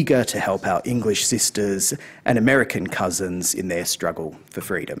more eager to help our English sisters and American cousins in their struggle for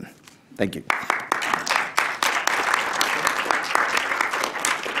freedom." Thank you.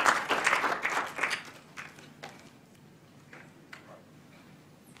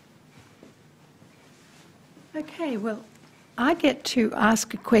 Okay, well, I get to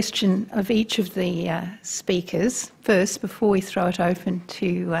ask a question of each of the speakers first before we throw it open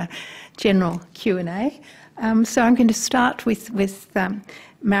to general Q&A. So I'm going to start with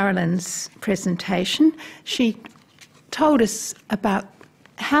Marilyn's presentation. She told us about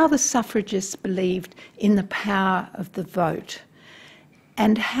how the suffragists believed in the power of the vote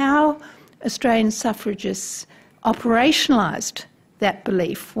and how Australian suffragists operationalised that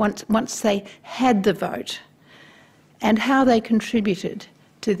belief once they had the vote, and how they contributed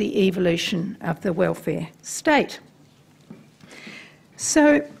to the evolution of the welfare state.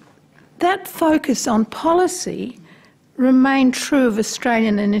 So that focus on policy remained true of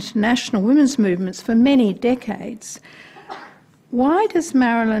Australian and international women's movements for many decades. Why does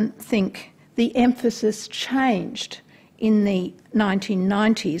Marilyn think the emphasis changed in the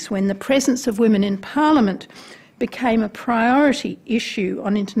 1990s when the presence of women in Parliament became a priority issue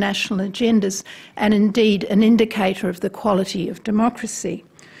on international agendas and indeed an indicator of the quality of democracy?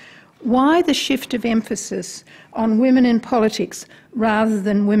 Why the shift of emphasis on women in politics rather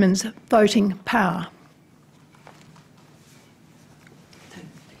than women's voting power?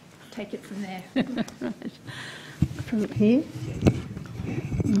 Take it from there. Right. From here.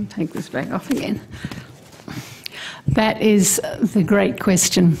 I'll take this back off again. That is the great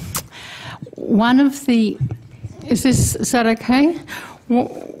question. Is that okay?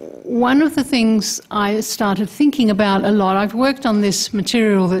 One of the things I started thinking about a lot, I've worked on this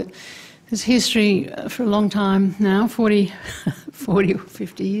material that is history for a long time now, 40 or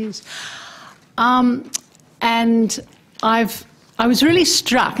 50 years. And I was really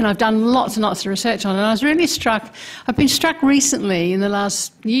struck, and I've done lots and lots of research on it, and I was really struck, I've been struck recently in the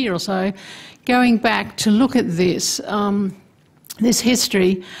last year or so, going back to look at this, this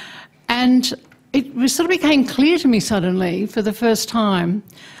history, and it sort of became clear to me suddenly for the first time,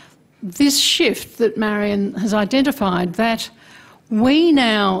 this shift that Marian has identified, that we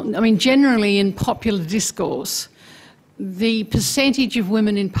now, I mean generally in popular discourse, the percentage of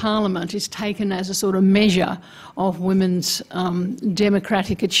women in Parliament is taken as a sort of measure of women's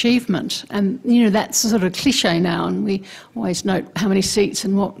democratic achievement. And, you know, that's a sort of cliche now, and we always note how many seats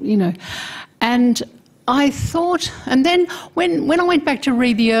and what, you know. And I thought, and then when I went back to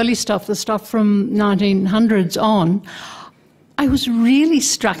read the early stuff, the stuff from 1900s on, I was really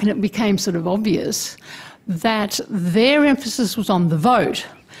struck, and it became sort of obvious, that their emphasis was on the vote.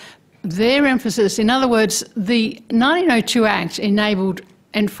 Their emphasis, in other words, the 1902 Act enabled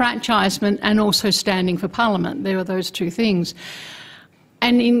enfranchisement and also standing for Parliament. There were those two things.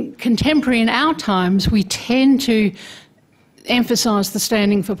 And in contemporary, in our times, we tend to emphasise the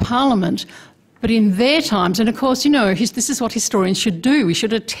standing for Parliament. But in their times, and of course, you know, this is what historians should do. We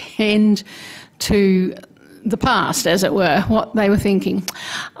should attend to the past, as it were, what they were thinking.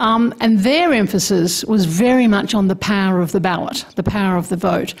 And their emphasis was very much on the power of the ballot, the power of the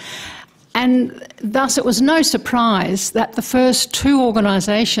vote. And thus it was no surprise that the first two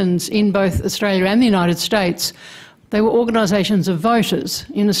organisations in both Australia and the United States, they were organisations of voters.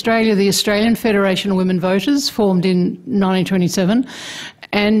 In Australia, the Australian Federation of Women Voters, formed in 1927,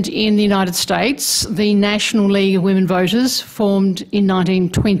 and in the United States, the National League of Women Voters, formed in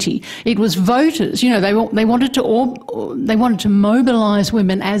 1920. It was voters, you know, they wanted to mobilise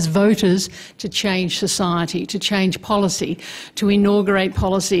women as voters to change society, to change policy, to inaugurate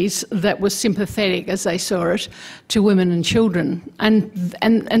policies that were sympathetic, as they saw it, to women and children.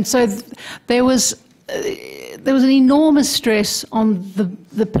 And so there was an enormous stress on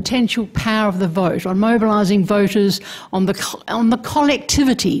the potential power of the vote, on mobilising voters, on the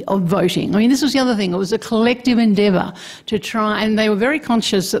collectivity of voting. I mean, this was the other thing. It was a collective endeavour to try, and they were very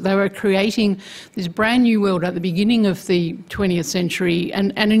conscious that they were creating this brand new world at the beginning of the 20th century,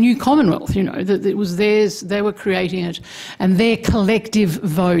 and a new Commonwealth, you know, that it was theirs, they were creating it, and their collective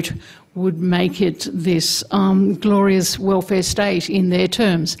vote would make it this glorious welfare state in their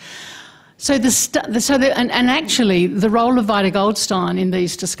terms. So actually, the role of Vida Goldstein in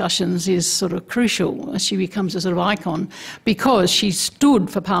these discussions is sort of crucial. She becomes a sort of icon because she stood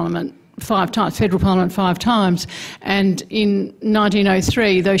for Parliament 5 times, federal Parliament 5 times, and in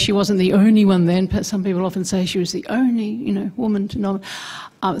 1903, though she wasn't the only one then, but some people often say she was the only, you know, woman to nominate.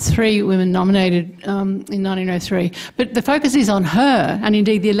 3 women nominated in 1903. But the focus is on her, and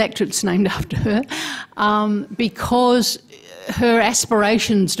indeed the electorate's named after her, because her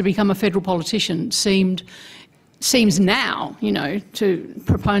aspirations to become a federal politician seems now, you know, to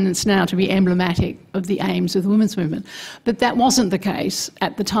proponents now to be emblematic of the aims of the women's movement. But that wasn't the case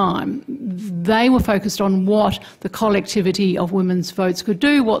at the time. They were focused on what the collectivity of women's votes could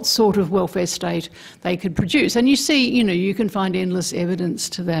do, what sort of welfare state they could produce. And you see, you know, you can find endless evidence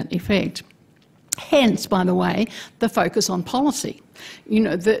to that effect. Hence, by the way, the focus on policy. You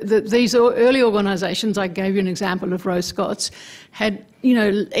know, these early organisations, I gave you an example of Rose Scots, had, you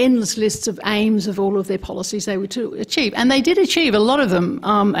know, endless lists of aims of all of their policies they were to achieve. And they did achieve a lot of them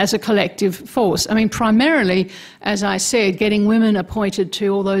as a collective force. I mean, primarily, as I said, getting women appointed to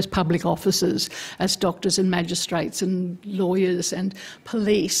all those public offices as doctors and magistrates and lawyers and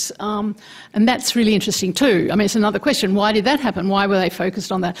police. And that's really interesting too. I mean, it's another question. Why did that happen? Why were they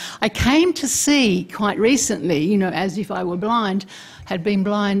focused on that? I came to see quite recently, you know, as if I were blind, had been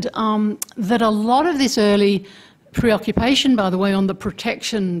blind, that a lot of this early preoccupation, by the way, on the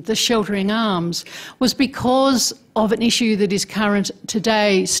protection, the sheltering arms, was because of an issue that is current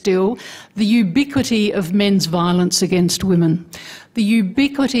today still, the ubiquity of men's violence against women. The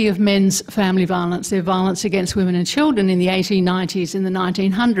ubiquity of men's family violence, their violence against women and children in the 1890s, in the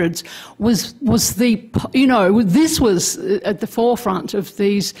 1900s, was the, you know, this was at the forefront of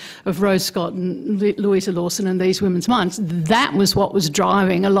these, of Rose Scott and Louisa Lawson and these women's minds. That was what was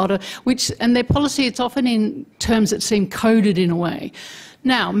driving a lot of, which, and their policy, it's often in terms that seem coded in a way.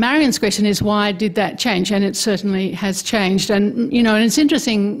 Now, Marian's question is, why did that change? And it certainly has changed. And, you know, and it's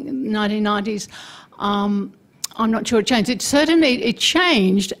interesting, 1990s, I'm not sure it changed. It certainly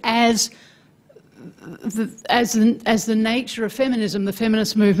changed as the nature of feminism, the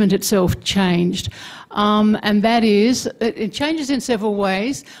feminist movement itself changed. And that is, it changes in several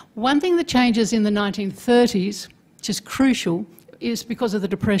ways. One thing that changes in the 1930s, which is crucial, is because of the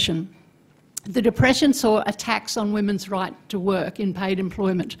Depression. The Depression saw attacks on women's right to work in paid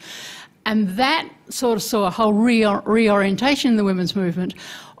employment. And that sort of saw a whole reorientation in the women's movement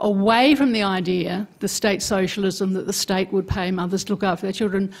away from the idea, the state socialism, that the state would pay mothers to look after their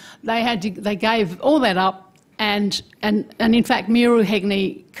children. They gave all that up, and in fact, Miru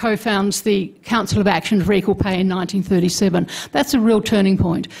Hegney co-founds the Council of Action for Equal Pay in 1937. That's a real turning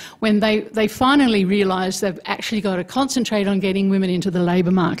point, when they finally realised they've actually got to concentrate on getting women into the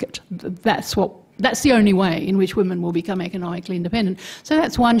labour market. That's the only way in which women will become economically independent. So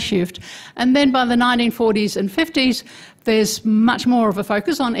that's one shift. And then by the 1940s and 50s, there's much more of a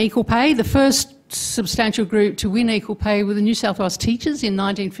focus on equal pay. The first substantial group to win equal pay were the New South Wales teachers in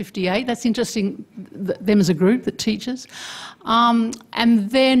 1958. That's interesting, them as a group, that teachers. And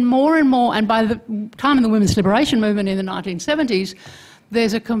then more and more, and by the time of the women's liberation movement in the 1970s,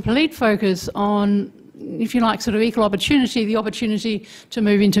 there's a complete focus on, if you like, sort of equal opportunity, the opportunity to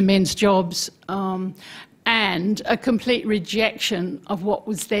move into men's jobs, and a complete rejection of what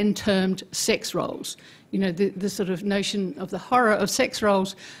was then termed sex roles. You know, the sort of notion of the horror of sex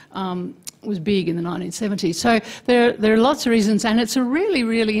roles was big in the 1970s. So there are lots of reasons, and it's a really,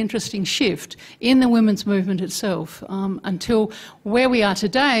 really interesting shift in the women's movement itself, until where we are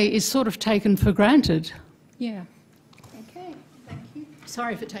today is sort of taken for granted. Yeah. Okay, thank you.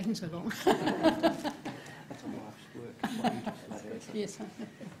 Sorry for taking so long. Yes.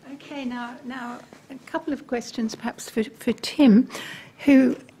 Okay, now a couple of questions perhaps for Tim,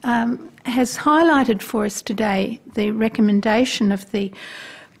 who has highlighted for us today the recommendation of the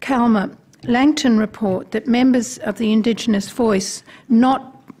Calmer-Langton report that members of the Indigenous voice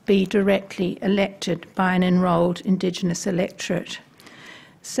not be directly elected by an enrolled Indigenous electorate.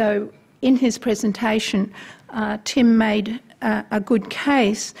 So in his presentation, Tim made a good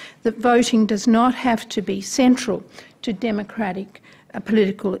case that voting does not have to be central to democratic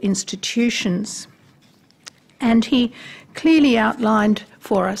political institutions. And he clearly outlined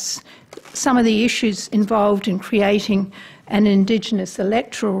for us some of the issues involved in creating an Indigenous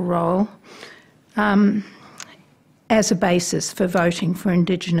electoral roll as a basis for voting for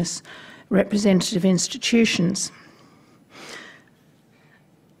Indigenous representative institutions.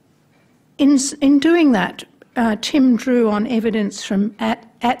 In doing that, Tim drew on evidence from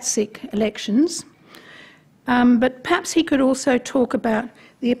ATSIC elections, but perhaps he could also talk about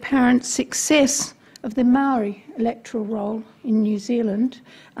the apparent success of the Maori electoral roll in New Zealand,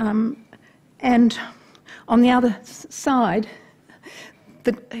 and on the other side,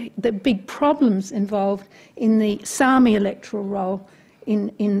 the big problems involved in the Sami electoral roll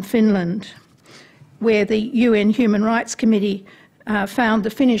in Finland, where the UN Human Rights Committee found the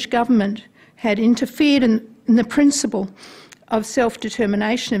Finnish government had interfered in the principle of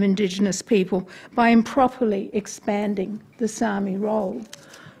self-determination of Indigenous people by improperly expanding the Sami roll.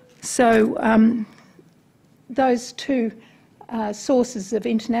 So those two sources of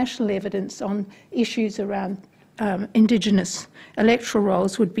international evidence on issues around Indigenous electoral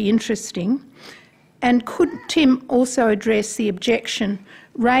rolls would be interesting. And could Tim also address the objection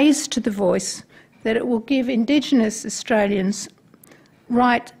raised to the voice that it will give Indigenous Australians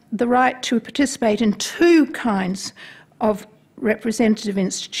the right to participate in two kinds of representative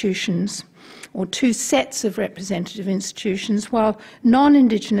institutions, or two sets of representative institutions, while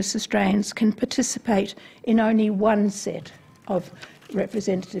non-Indigenous Australians can participate in only one set of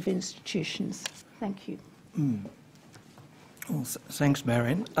representative institutions. Thank you. Well, thanks,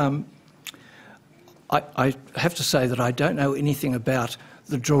 Marian. I have to say that I don't know anything about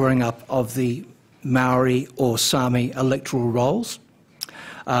the drawing up of the Maori or Sami electoral rolls,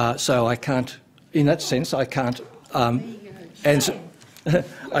 so I can't, in that sense, I can't answer.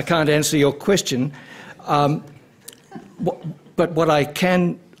 I can't answer your question. But what I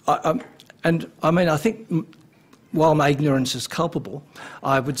can, and I mean, I think while my ignorance is culpable,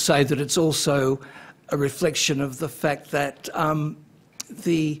 I would say that it's also a reflection of the fact that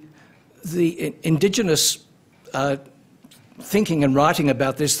the Indigenous thinking and writing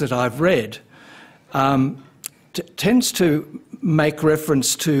about this that I've read tends to make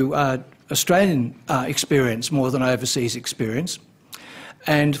reference to Australian experience more than overseas experience.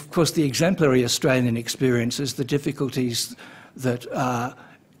 And of course the exemplary Australian experience is the difficulties that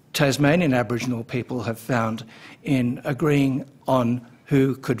Tasmanian Aboriginal people have found in agreeing on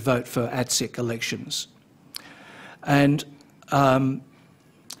who could vote for ATSIC elections. And in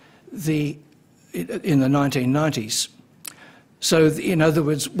the 1990s. So, in other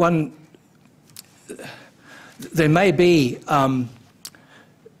words, there may be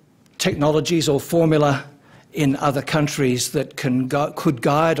technologies or formula in other countries that could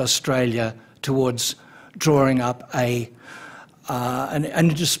guide Australia towards drawing up an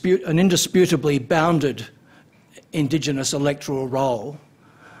indisputably bounded Indigenous electoral roll,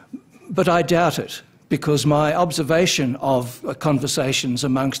 but I doubt it, because my observation of conversations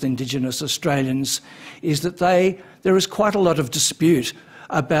amongst Indigenous Australians is that there is quite a lot of dispute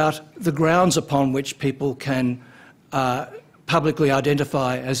about the grounds upon which people can publicly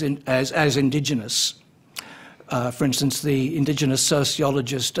identify as Indigenous. For instance, the Indigenous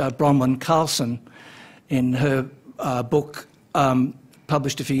sociologist Bronwyn Carlson, in her book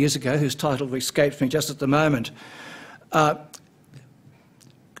published a few years ago, whose title escapes me just at the moment,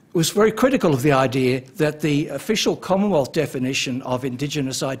 was very critical of the idea that the official Commonwealth definition of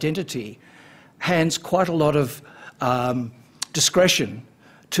Indigenous identity hands quite a lot of discretion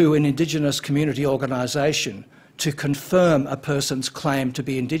to an Indigenous community organisation to confirm a person's claim to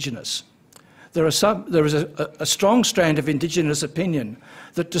be Indigenous. There is a strong strand of Indigenous opinion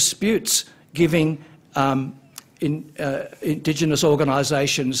that disputes giving Indigenous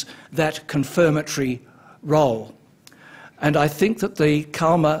organisations that confirmatory role. And I think that the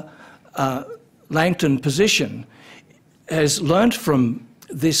Kalma-Langton position has learnt from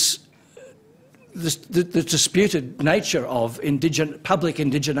the disputed nature of public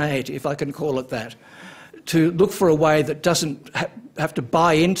indigeneity, if I can call it that, to look for a way that doesn't have to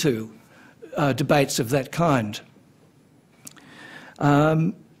buy into debates of that kind.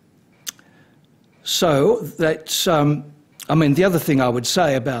 So that's, I mean, the other thing I would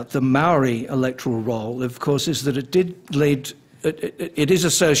say about the Maori electoral roll, of course, is that it did lead, it is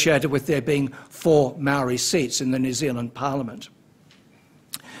associated with there being 4 Maori seats in the New Zealand Parliament.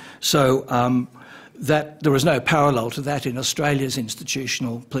 So that there is no parallel to that in Australia's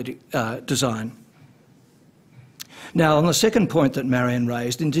institutional design. Now, on the second point that Marian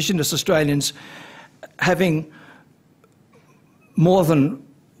raised, Indigenous Australians having more than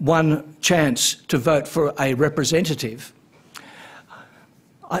one chance to vote for a representative,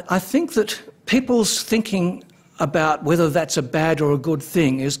 I think that people's thinking about whether that's a bad or a good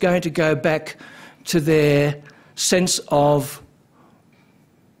thing is going to go back to their sense of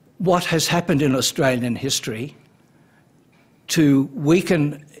what has happened in Australian history to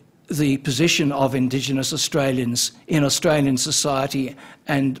weaken the position of Indigenous Australians in Australian society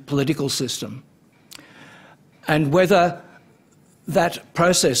and political system, and whether that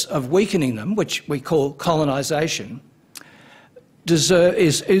process of weakening them, which we call colonisation,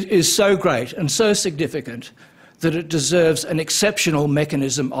 is so great and so significant that it deserves an exceptional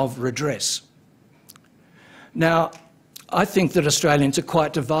mechanism of redress. Now, I think that Australians are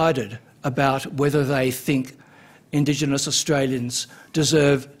quite divided about whether they think Indigenous Australians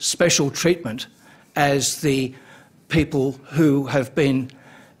deserve special treatment as the people who have been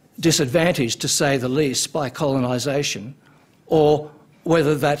disadvantaged, to say the least, by colonisation, or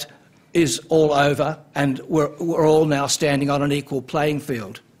whether that is all over and we're all now standing on an equal playing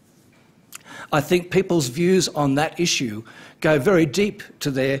field. I think people's views on that issue go very deep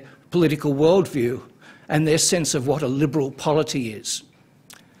to their political worldview and their sense of what a liberal polity is.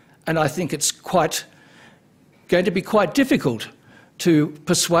 And I think it's going to be quite difficult to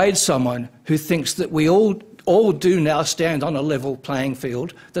persuade someone who thinks that we all do now stand on a level playing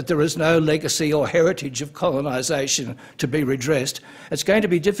field, that there is no legacy or heritage of colonisation to be redressed. It's going to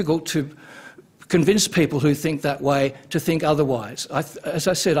be difficult to convince people who think that way to think otherwise. As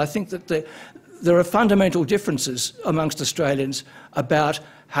I said, I think that there are fundamental differences amongst Australians about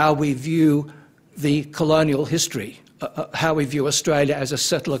how we view the colonial history, how we view Australia as a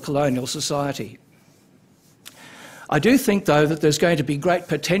settler colonial society. I do think, though, that there's going to be great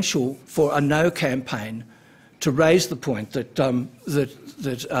potential for a no campaign to raise the point that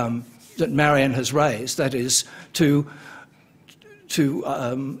that Marian has raised. That is to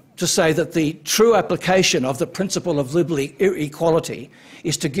say that the true application of the principle of liberal equality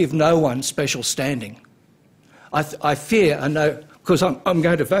is to give no one special standing. I fear a no, because I'm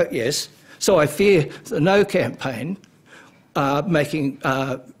going to vote yes. So I fear the no campaign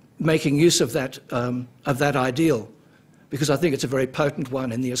making use of that ideal, because I think it's a very potent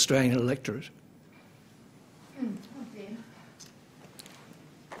one in the Australian electorate.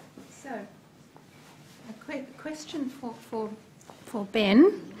 So, a question for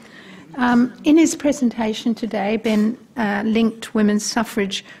Ben. In his presentation today, Ben linked women's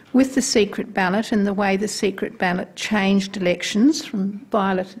suffrage with the secret ballot and the way the secret ballot changed elections from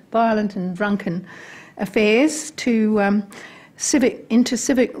violent and drunken affairs to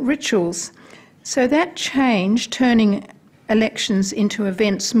civic rituals. So that change, turning elections into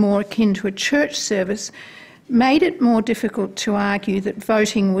events more akin to a church service, made it more difficult to argue that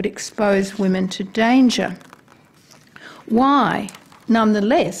voting would expose women to danger. Why,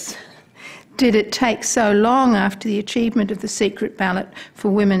 nonetheless, did it take so long after the achievement of the secret ballot for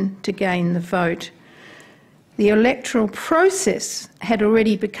women to gain the vote? The electoral process had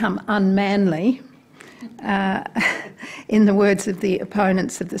already become unmanly, in the words of the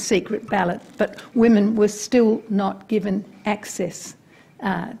opponents of the secret ballot, but women were still not given access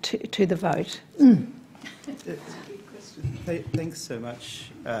to the vote. Thanks so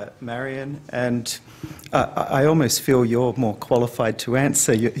much, Marian. And I almost feel you're more qualified to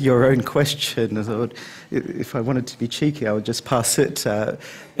answer your own question. If I wanted to be cheeky, I would just pass it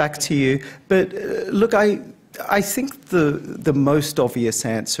back to you. But look, I think the most obvious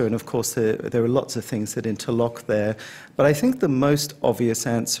answer, and of course there are lots of things that interlock there, but I think the most obvious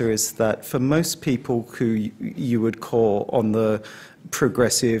answer is that for most people who you would call on the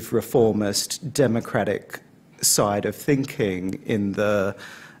progressive, reformist, democratic side of thinking in the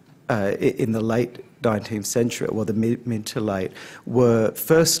late 19th century, or the mid to late, were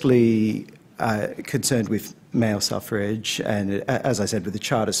firstly concerned with male suffrage, and as I said, with the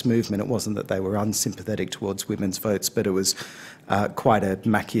Chartist movement, it wasn't that they were unsympathetic towards women's votes, but it was quite a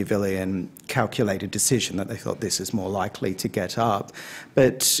Machiavellian, calculated decision that they thought this is more likely to get up.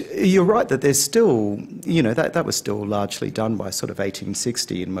 But you're right that there's still, that was still largely done by sort of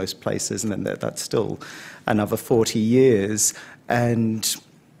 1860 in most places, and then that's still another 40 years. And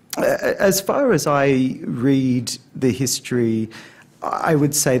as far as I read the history, I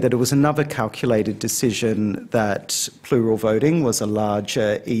would say that it was another calculated decision that plural voting was a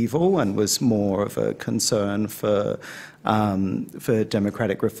larger evil and was more of a concern for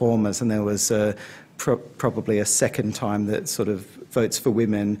democratic reformers. And there was probably a second time that sort of votes for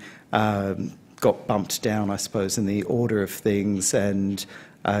women got bumped down, I suppose, in the order of things. And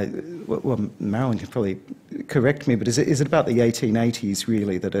well, Marilyn can probably correct me, but is it about the 1880s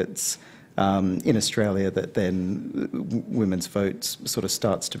really that it's in Australia that then women's votes sort of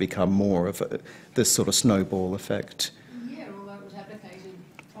starts to become more of this sort of snowball effect? Yeah, although it was advocated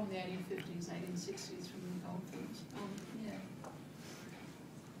from the 1850s, 1860s, from the Goldfields.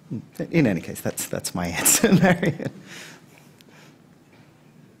 Yeah. In any case, that's my answer, Marian.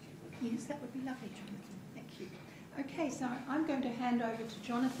 Yes, that would be lovely, Jonathan. Thank you. Okay, so I'm going to hand over to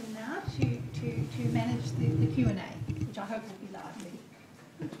Jonathan now to manage the Q&A, which I hope will be lively.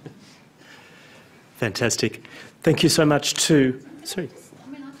 Fantastic. Thank you so much to... Sorry. I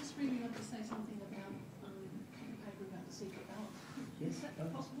mean, I just really want to say something about the paper about the secret ballot. Yes. Is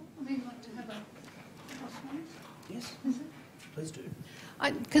that possible? I mean, like to have a response? Yes, please do.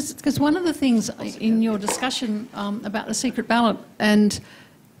 Because one of the things in your discussion about the secret ballot and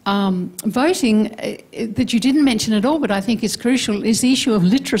voting that you didn't mention at all, but I think is crucial, is the issue of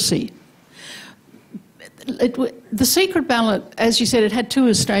literacy. The secret ballot, as you said, it had two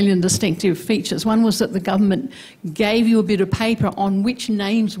Australian distinctive features. One was that the government gave you a bit of paper on which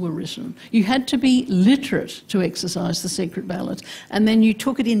names were written. You had to be literate to exercise the secret ballot, and then you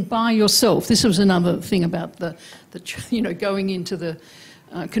took it in by yourself. This was another thing about the going into the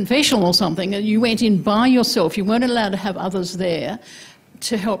confessional or something, and you went in by yourself. You weren't allowed to have others there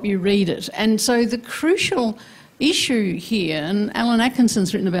to help you read it. And so the crucial issue here, and Alan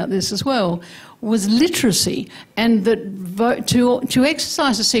Atkinson's written about this as well, was literacy, and that to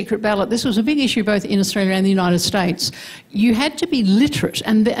exercise a secret ballot, this was a big issue both in Australia and the United States. You had to be literate,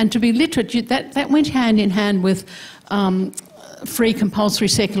 and to be literate, that went hand in hand with free compulsory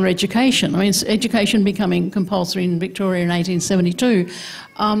secular education. I mean, education becoming compulsory in Victoria in 1872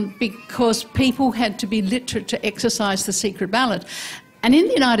 because people had to be literate to exercise the secret ballot. And in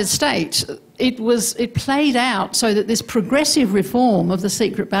the United States, it played out so that this progressive reform of the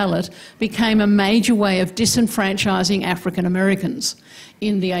secret ballot became a major way of disenfranchising African Americans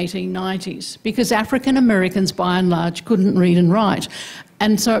in the 1890s, because African Americans, by and large, couldn't read and write.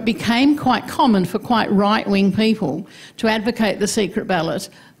 And so it became quite common for quite right-wing people to advocate the secret ballot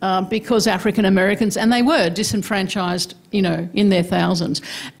because African Americans, and they were disenfranchised, you know, in their thousands.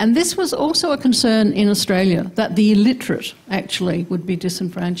 And this was also a concern in Australia, that the illiterate actually would be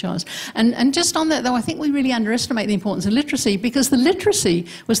disenfranchised. And just on that, though, I think we really underestimate the importance of literacy, because the literacy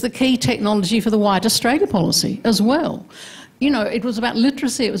was the key technology for the White Australia policy as well. You know, it was about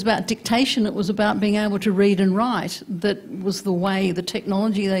literacy, it was about dictation, it was about being able to read and write. That was the way, the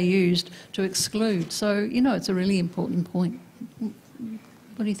technology they used to exclude. So, you know, it's a really important point.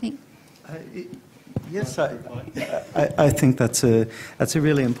 What do you think? Yes, I think that's a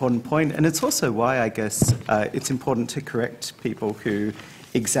really important point, and it's also why I guess it's important to correct people who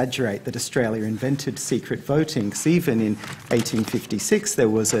exaggerate that Australia invented secret voting, because even in 1856 there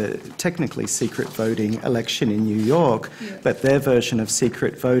was a technically secret voting election in New York, but their version of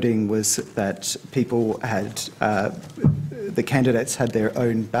secret voting was that people had the candidates had their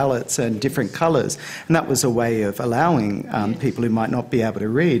own ballots and different colours, and that was a way of allowing people who might not be able to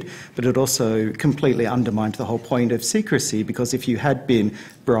read, but it also completely undermined the whole point of secrecy, because if you had been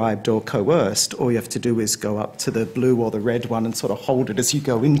bribed or coerced, all you have to do is go up to the blue or the red one and sort of hold it as you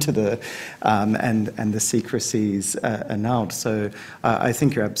go into the, and the secrecy's annulled. So I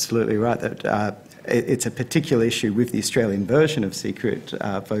think you're absolutely right that it's a particular issue with the Australian version of secret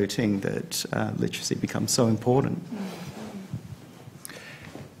voting that literacy becomes so important.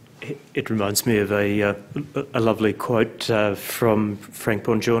 It reminds me of a lovely quote from Frank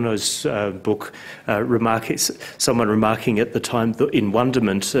Bongiorno's book, someone remarking at the time in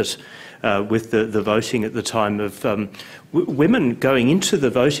wonderment that with the voting at the time of women going into the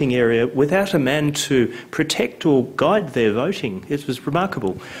voting area without a man to protect or guide their voting. It was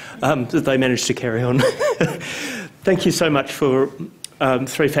remarkable that they managed to carry on. Thank you so much for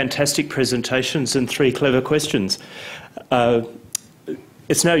 3 fantastic presentations and 3 clever questions.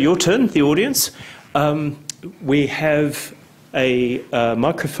 It's now your turn, the audience. We have a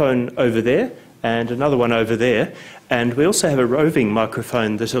microphone over there and another one over there, and we also have a roving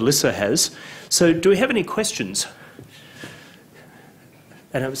microphone that Alyssa has. So do we have any questions?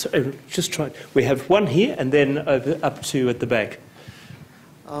 And I'm sorry, just try. We have one here and then up to at the back.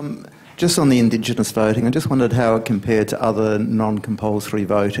 Just on the Indigenous voting, I just wondered how it compared to other non-compulsory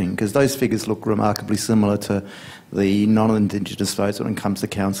voting, because those figures look remarkably similar to the non-Indigenous votes when it comes to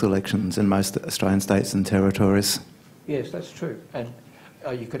council elections in most Australian states and territories. Yes, that's true. And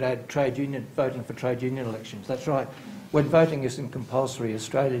you could add trade union voting for trade union elections. That's right. When voting isn't compulsory,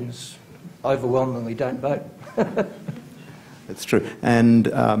 Australians overwhelmingly don't vote. That's true. And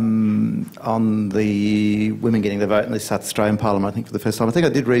on the women getting the vote in the South Australian Parliament, I think for the first time, I think I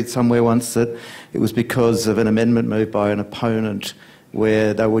did read somewhere once that it was because of an amendment moved by an opponent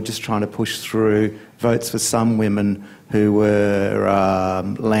where they were just trying to push through votes for some women who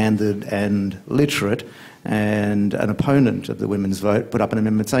were landed and literate, and an opponent of the women's vote put up an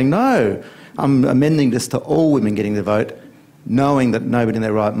amendment saying, no, I'm amending this to all women getting the vote, knowing that nobody in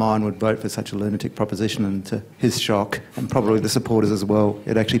their right mind would vote for such a lunatic proposition, and to his shock, and probably the supporters as well,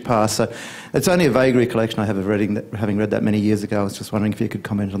 it actually passed. So it's only a vague recollection I have of having read that many years ago. I was just wondering if you could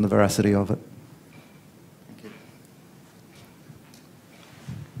comment on the veracity of it.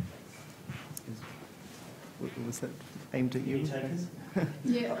 Was that aimed at you?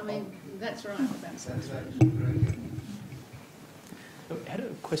 Yeah, I mean, that's right. I had a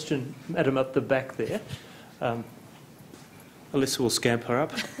question, Madam, up the back there. Alyssa will scamper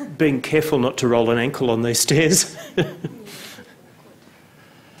up, being careful not to roll an ankle on these stairs.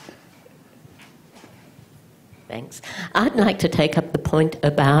 Thanks. I'd like to take up the point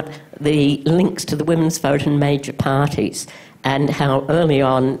about the links to the women's vote in major parties, and how early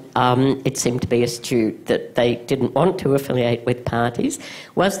on it seemed to be astute that they didn't want to affiliate with parties.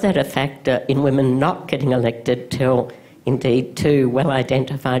 Was that a factor in women not getting elected till, indeed, 2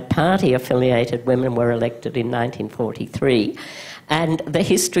 well-identified party-affiliated women were elected in 1943? and the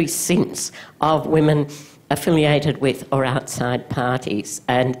history since of women affiliated with or outside parties,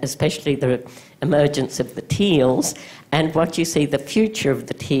 and especially the emergence of the Teals, and what you see the future of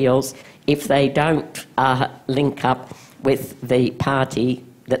the Teals if they don't link up with the party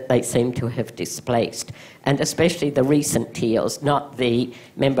that they seem to have displaced, and especially the recent Teals, not the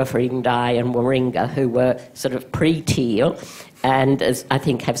member for Indi and Warringah, who were sort of pre-Teal, and as I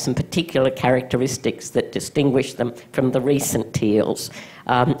think have some particular characteristics that distinguish them from the recent Teals.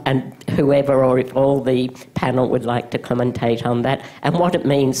 And whoever, or if all the panel would like to commentate on that, and what it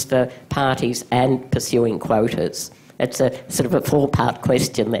means for parties and pursuing quotas. It's a sort of a four-part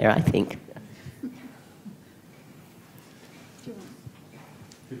question there, I think.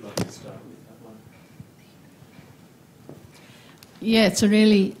 Yeah, it's a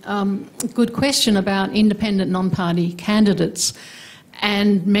really good question about independent non-party candidates.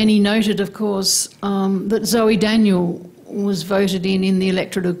 And many noted, of course, that Zoe Daniel was voted in the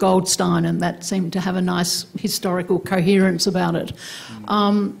electorate of Goldstein, and that seemed to have a nice historical coherence about it.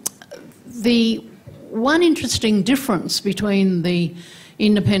 The one interesting difference between the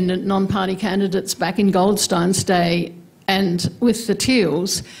independent non-party candidates back in Goldstein's day and with the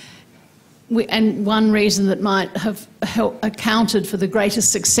Teals, and one reason that might have accounted for the greater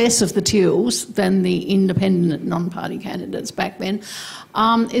success of the Teals than the independent non-party candidates back then,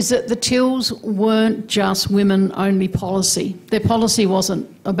 is that the Teals weren't just women-only policy. Their policy wasn't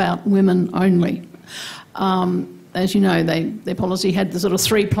about women only. As you know, their policy had the sort of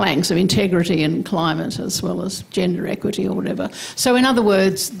three planks of integrity and climate, as well as gender equity or whatever. So in other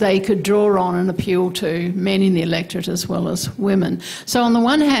words, they could draw on and appeal to men in the electorate as well as women. So on the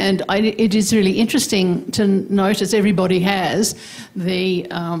one hand, it is really interesting to notice everybody has the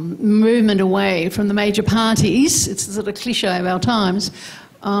movement away from the major parties. It's the sort of cliche of our times.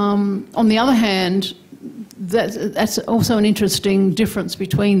 On the other hand, that's also an interesting difference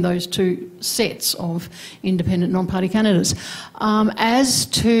between those two sets of independent non-party candidates. As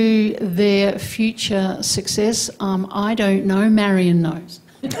to their future success, I don't know. Marian knows.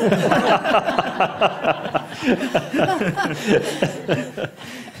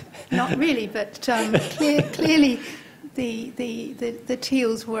 Not really, but clearly the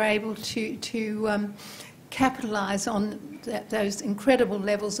Teals were able to capitalise on those incredible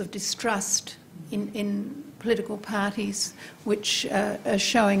levels of distrust in political parties, which are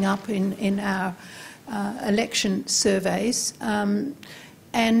showing up in our election surveys,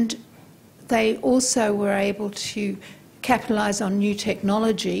 and they also were able to capitalise on new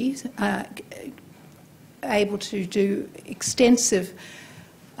technologies, able to do extensive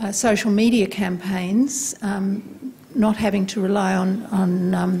social media campaigns, not having to rely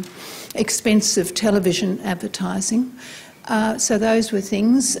on expensive television advertising. So those were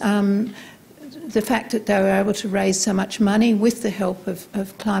things. The fact that they were able to raise so much money with the help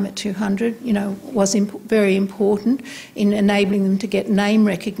of Climate 200, was very important in enabling them to get name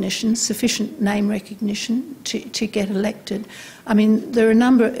recognition, sufficient name recognition to get elected. I mean, there are a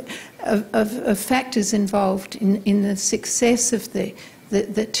number of factors involved in the success of the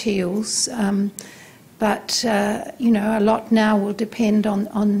Teals, but a lot now will depend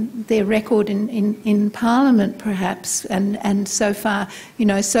on their record in Parliament, perhaps, and so far,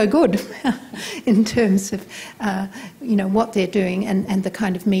 so good in terms of, what they're doing and the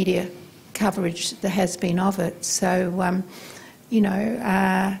kind of media coverage there has been of it. So,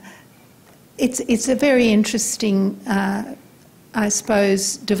 it's a very interesting, I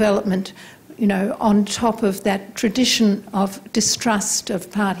suppose, development. On top of that tradition of distrust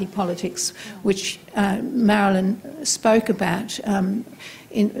of party politics, which Marilyn spoke about,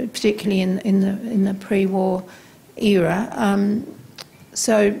 particularly in the pre-war era.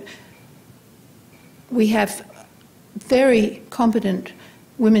 So we have very competent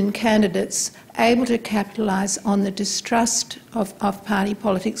women candidates able to capitalise on the distrust of party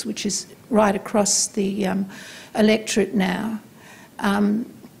politics, which is right across the electorate now.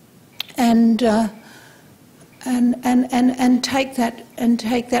 And take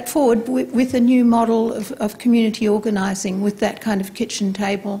that forward with a new model of community organising, with that kind of kitchen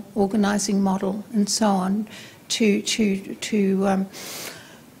table organising model and so on, to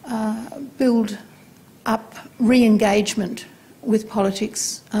build up re-engagement with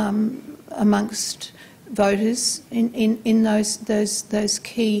politics amongst voters in those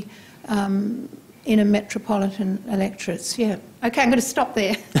key inner metropolitan electorates. Yeah. Okay, I'm going to stop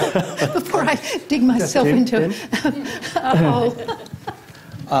there before I dig myself into a hole.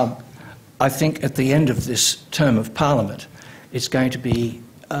 I think at the end of this term of Parliament, it's going to be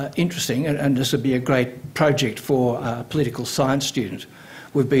interesting, and this would be a great project for a political science student,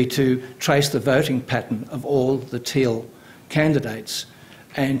 would be to trace the voting pattern of all the Teal candidates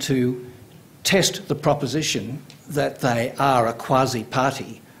and to test the proposition that they are a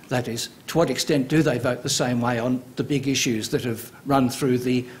quasi-party. That is, to what extent do they vote the same way on the big issues that have run through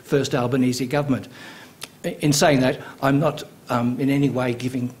the first Albanese government? In saying that, I'm not in any way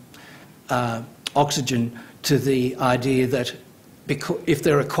giving oxygen to the idea that if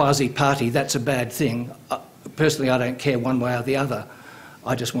they're a quasi-party, that's a bad thing. Personally, I don't care one way or the other.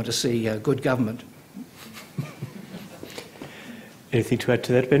 I just want to see good government. Anything to add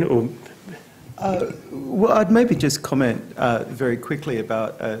to that, Ben? Or well, I'd maybe just comment very quickly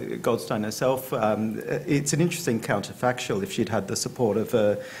about Goldstein herself. It's an interesting counterfactual if she'd had the support of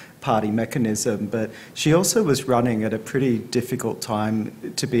a party mechanism, but she also was running at a pretty difficult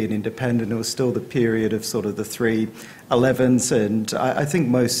time to be an independent. It was still the period of sort of the 311s, and I think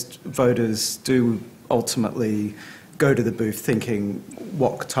most voters do ultimately go to the booth thinking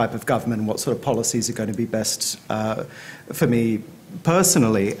what type of government and what sort of policies are going to be best for me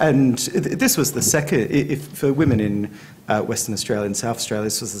personally. And this was the second, for women in Western Australia and South Australia,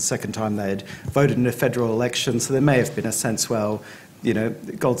 this was the second time they had voted in a federal election, so there may have been a sense, well, you know,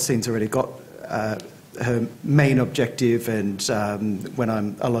 Goldstein's already got her main objective, and when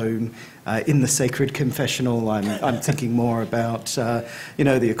I'm alone in the sacred confessional, I'm thinking more about, you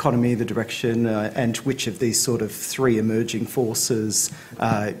know, the economy, the direction, and which of these sort of three emerging forces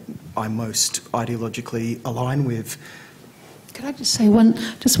I most ideologically align with. Could I just say one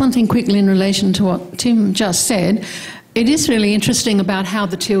thing quickly in relation to what Tim just said? It is really interesting about how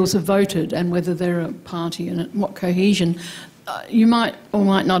the Teals have voted and whether they're a party and what cohesion. You might or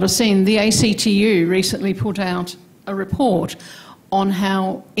might not have seen the ACTU recently put out a report on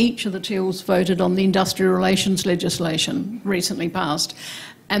how each of the Teals voted on the industrial relations legislation recently passed.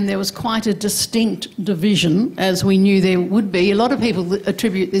 And there was quite a distinct division, as we knew there would be. A lot of people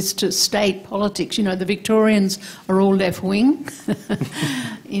attribute this to state politics. You know, the Victorians are all left-wing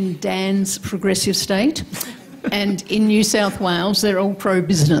in Dan's progressive state. And in New South Wales, they're all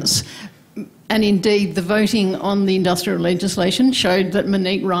pro-business. And indeed, the voting on the industrial legislation showed that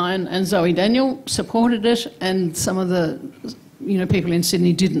Monique Ryan and Zoe Daniel supported it, and some of the, you know, people in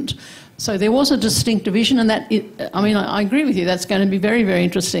Sydney didn't. So there was a distinct division, and that, I mean, I agree with you, that's going to be very, very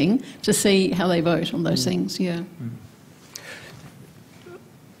interesting to see how they vote on those things, yeah.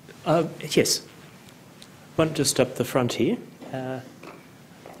 Yes. One just up the front here.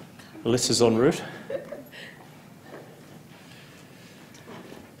 Alyssa's en route.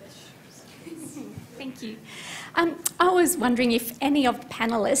 Thank you. I was wondering if any of the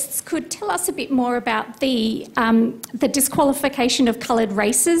panellists could tell us a bit more about the disqualification of coloured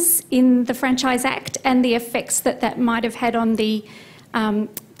races in the Franchise Act and the effects that might have had on the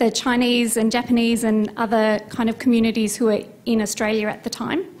Chinese and Japanese and other kind of communities who were in Australia at the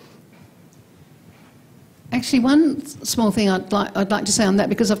time. Actually, one small thing I'd like to say on that,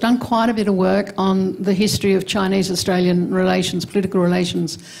 because I've done quite a bit of work on the history of Chinese-Australian relations, political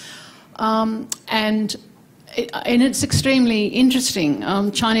relations, and it's extremely interesting.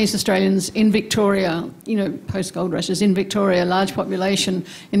 Chinese Australians in Victoria, you know, post-gold rushes in Victoria, large population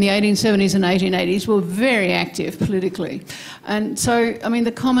in the 1870s and 1880s were very active politically. And so, I mean,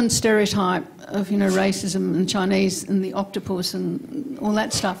 the common stereotype of, you know, racism and Chinese and the octopus and all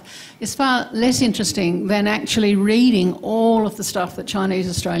that stuff is far less interesting than actually reading all of the stuff that Chinese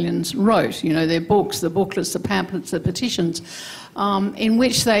Australians wrote, you know, their books, the booklets, the pamphlets, the petitions, in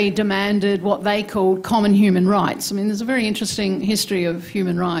which they demanded what they called common human rights. I mean, there's a very interesting history of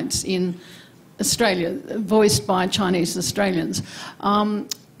human rights in Australia, voiced by Chinese Australians.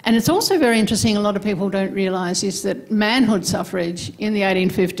 And it's also very interesting, a lot of people don't realise, is that manhood suffrage in the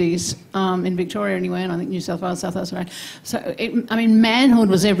 1850s, in Victoria anyway, and I think New South Wales, South Australia, so, I mean, manhood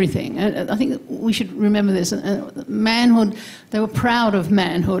was everything. I think we should remember this. Manhood, they were proud of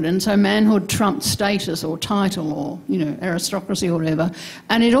manhood, and so manhood trumped status or title or, you know, aristocracy or whatever.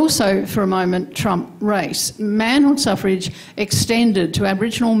 And it also, for a moment, trumped race. Manhood suffrage extended to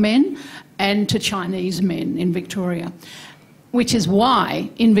Aboriginal men and to Chinese men in Victoria, which is why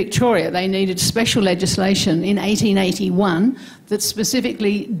in Victoria they needed special legislation in 1881 that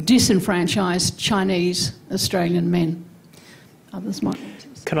specifically disenfranchised Chinese Australian men. Others might.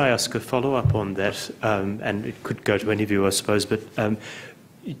 Can I ask a follow-up on that? And it could go to any of you, I suppose, but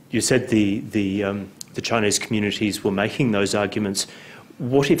you said the Chinese communities were making those arguments.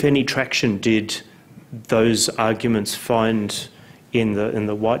 What, if any, traction did those arguments find in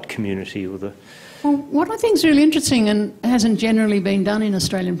the white community or the... Well, what I think is really interesting and hasn't generally been done in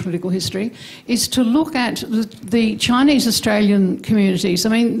Australian political history is to look at the Chinese Australian communities. I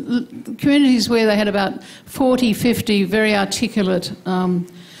mean, communities where they had about 40, 50 very articulate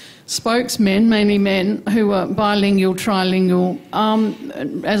spokesmen, mainly men, who were bilingual, trilingual,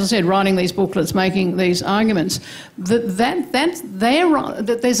 as I said, writing these booklets, making these arguments, that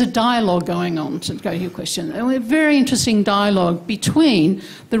there's a dialogue going on, to go to your question, a very interesting dialogue between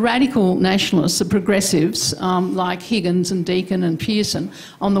the radical nationalists, the progressives, like Higgins and Deakin and Pearson,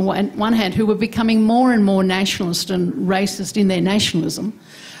 on the one hand, who were becoming more and more nationalist and racist in their nationalism,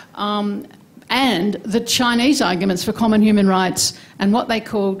 and the Chinese arguments for common human rights and what they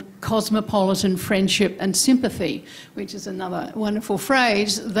called cosmopolitan friendship and sympathy, which is another wonderful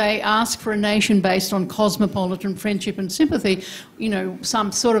phrase. They ask for a nation based on cosmopolitan friendship and sympathy, you know,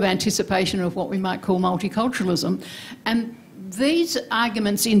 some sort of anticipation of what we might call multiculturalism. And these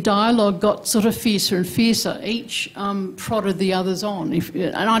arguments in dialogue got sort of fiercer and fiercer. Each prodded the others on.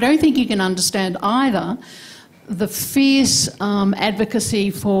 And I don't think you can understand either the fierce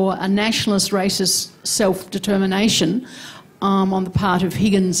advocacy for a nationalist racist self-determination on the part of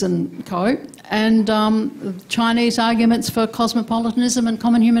Higgins and co, and Chinese arguments for cosmopolitanism and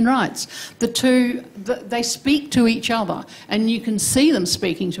common human rights. The two, they speak to each other, and you can see them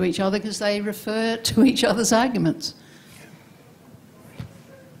speaking to each other because they refer to each other's arguments.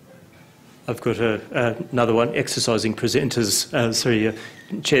 I've got another one, exercising presenters,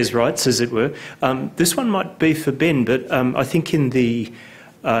 chair's rights, as it were. This one might be for Ben, but I think in the,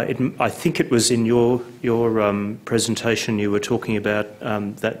 I think it was in your presentation you were talking about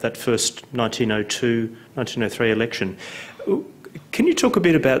that first 1902-1903 election. Can you talk a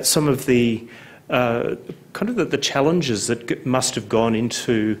bit about some of the kind of the challenges that must have gone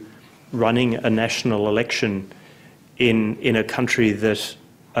into running a national election in a country that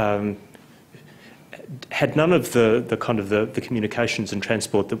had none of the kind of the communications and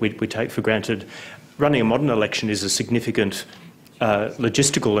transport that we take for granted? Running a modern election is a significant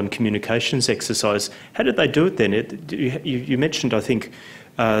logistical and communications exercise. How did they do it then? You mentioned, I think,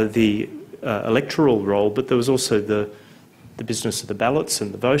 the electoral role, but there was also the business of the ballots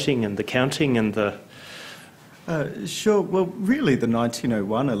and the voting and the counting and the... Sure. Well, really, the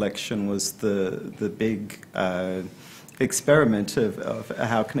 1901 election was the big experiment of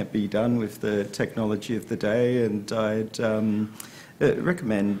how can it be done with the technology of the day, and I'd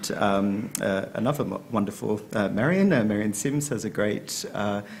recommend another wonderful Marian. Marian Sims has a great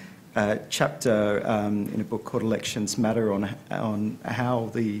chapter in a book called Elections Matter on how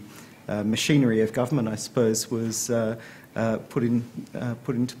the machinery of government, I suppose, was put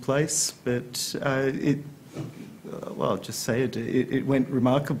into place, but well, I'll just say it went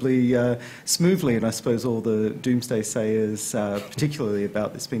remarkably smoothly, and I suppose all the doomsday sayers, particularly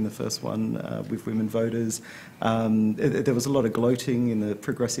about this being the first one with women voters, there was a lot of gloating in the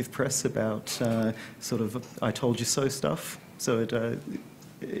progressive press about sort of "I told you so" stuff. So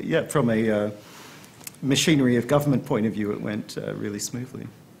yeah, from a machinery of government point of view, it went really smoothly.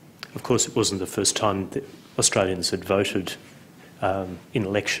 Of course, it wasn't the first time that Australians had voted in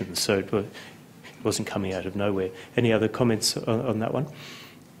elections, so it wasn't coming out of nowhere. Any other comments on that one?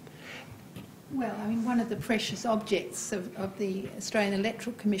 Well, I mean, one of the precious objects of the Australian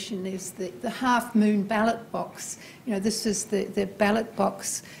Electoral Commission is the half-moon ballot box. You know, this is the ballot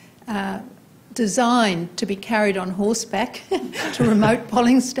box designed to be carried on horseback to remote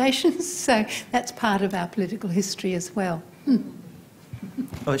polling stations. So that's part of our political history as well.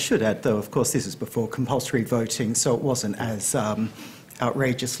 I should add, though, of course, this is before compulsory voting, so it wasn't as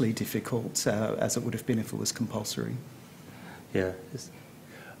outrageously difficult as it would have been if it was compulsory. Yeah. It's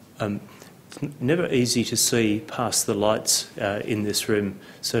never easy to see past the lights in this room.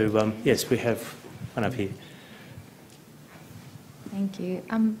 So, yes, we have one up here. Thank you.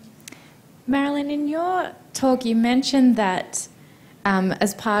 Marilyn, in your talk you mentioned that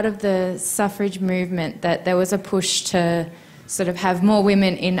as part of the suffrage movement that there was a push to sort of have more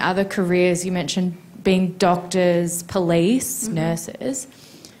women in other careers. You mentioned being doctors, police, nurses.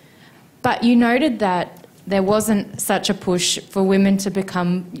 But you noted that there wasn't such a push for women to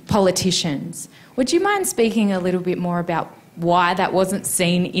become politicians. Would you mind speaking a little bit more about why that wasn't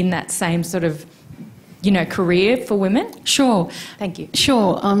seen in that same sort of, you know, career for women? Sure. Thank you.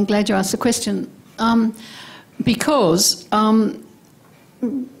 Sure. I'm glad you asked the question. Because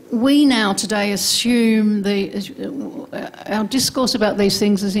we now today assume our discourse about these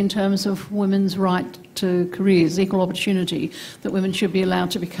things is in terms of women's right to careers, equal opportunity, that women should be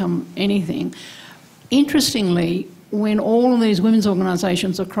allowed to become anything. Interestingly, when all of these women's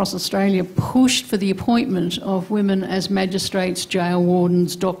organisations across Australia pushed for the appointment of women as magistrates, jail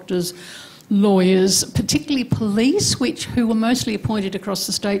wardens, doctors, lawyers, particularly police, who were mostly appointed across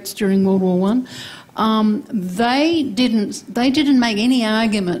the states during World War I. They didn't make any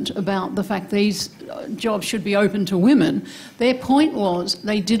argument about the fact these jobs should be open to women. Their point was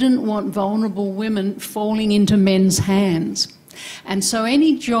they didn't want vulnerable women falling into men's hands. And so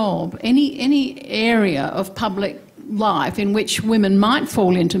any job, any area of public life in which women might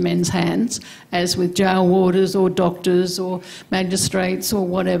fall into men's hands, as with jail warders or doctors or magistrates or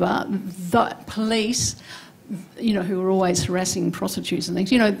whatever, the police, you know, who are always harassing prostitutes and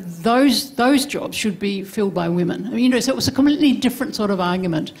things, you know, those jobs should be filled by women. I mean, you know, so it was a completely different sort of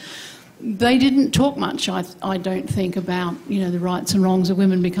argument. They didn't talk much, I don't think, about, you know, the rights and wrongs of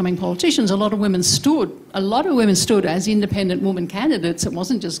women becoming politicians. A lot of women stood as independent woman candidates. It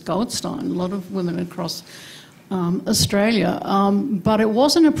wasn't just Goldstein. A lot of women across Australia, but it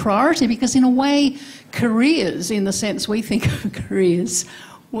wasn't a priority because, in a way, careers, in the sense we think of careers,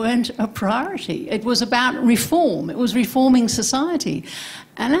 weren't a priority. It was about reform. It was reforming society.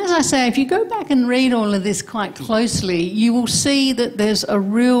 And as I say, if you go back and read all of this quite closely, you will see that there's a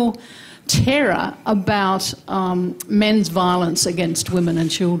real terror about men's violence against women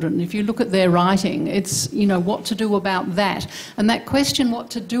and children. If you look at their writing, it's, you know, what to do about that. And that question, what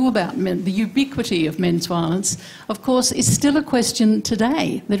to do about men, the ubiquity of men's violence, of course, is still a question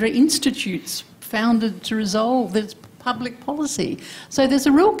today. There are institutes founded to resolve this public policy. So there's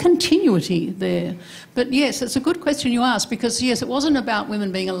a real continuity there. But yes, it's a good question you asked, because yes, it wasn't about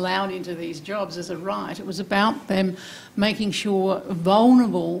women being allowed into these jobs as a right. It was about them making sure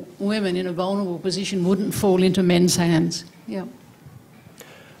vulnerable women in a vulnerable position wouldn't fall into men's hands. Yeah.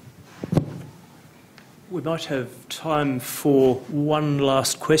 We might have time for one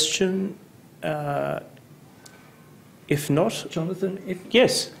last question. If not, Jonathan,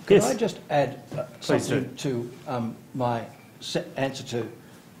 yes, could I just add something to my answer to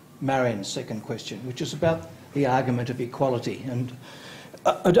Marian's second question, which is about the argument of equality. And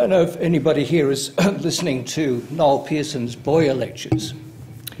I don't know if anybody here is listening to Noel Pearson's Boyer lectures,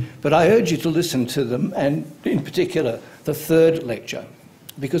 but I urge you to listen to them, and in particular the third lecture,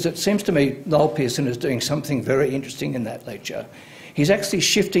 because it seems to me Noel Pearson is doing something very interesting in that lecture. He's actually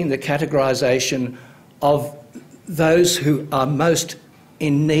shifting the categorisation of those who are most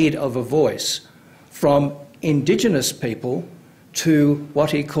in need of a voice from Indigenous people to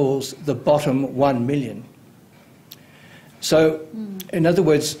what he calls the bottom 1 million. So, in other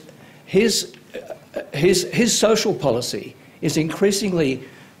words, his social policy is increasingly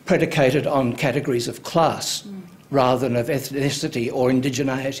predicated on categories of class rather than of ethnicity or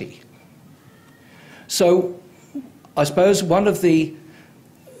indigeneity. So, I suppose one of the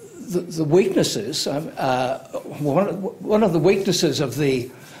weaknesses, one of the weaknesses of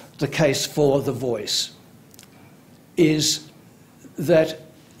the case for the voice is that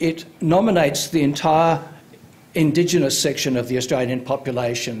it nominates the entire Indigenous section of the Australian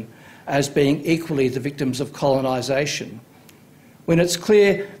population as being equally the victims of colonisation, when it's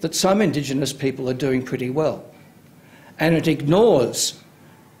clear that some Indigenous people are doing pretty well. And it ignores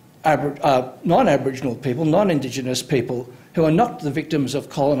non-Aboriginal people, non-Indigenous people, who are not the victims of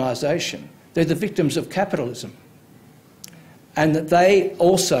colonisation. They're the victims of capitalism. And that they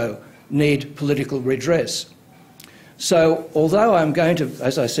also need political redress. So, although I'm going to,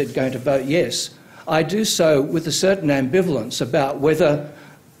 as I said, going to vote yes, I do so with a certain ambivalence about whether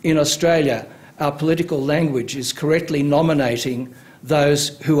in Australia our political language is correctly nominating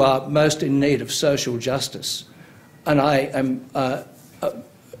those who are most in need of social justice. And I am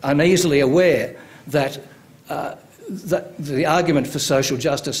uneasily aware that the argument for social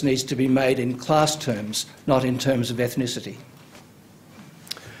justice needs to be made in class terms, not in terms of ethnicity.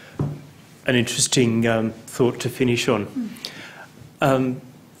 An interesting thought to finish on.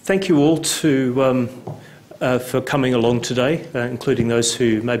 Thank you all for coming along today, including those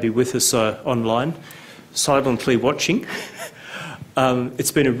who may be with us online, silently watching.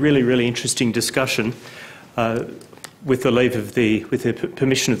 It's been a really, really interesting discussion. With the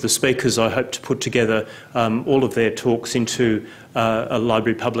permission of the speakers, I hope to put together all of their talks into a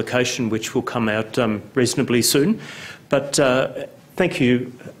library publication, which will come out reasonably soon. But thank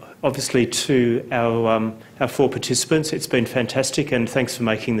you, obviously, to our 4 participants. It's been fantastic, and thanks for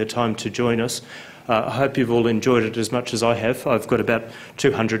making the time to join us. I hope you've all enjoyed it as much as I have. I've got about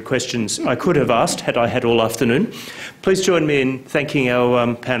 200 questions I could have asked had I had all afternoon. Please join me in thanking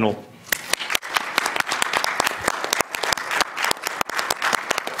our panel.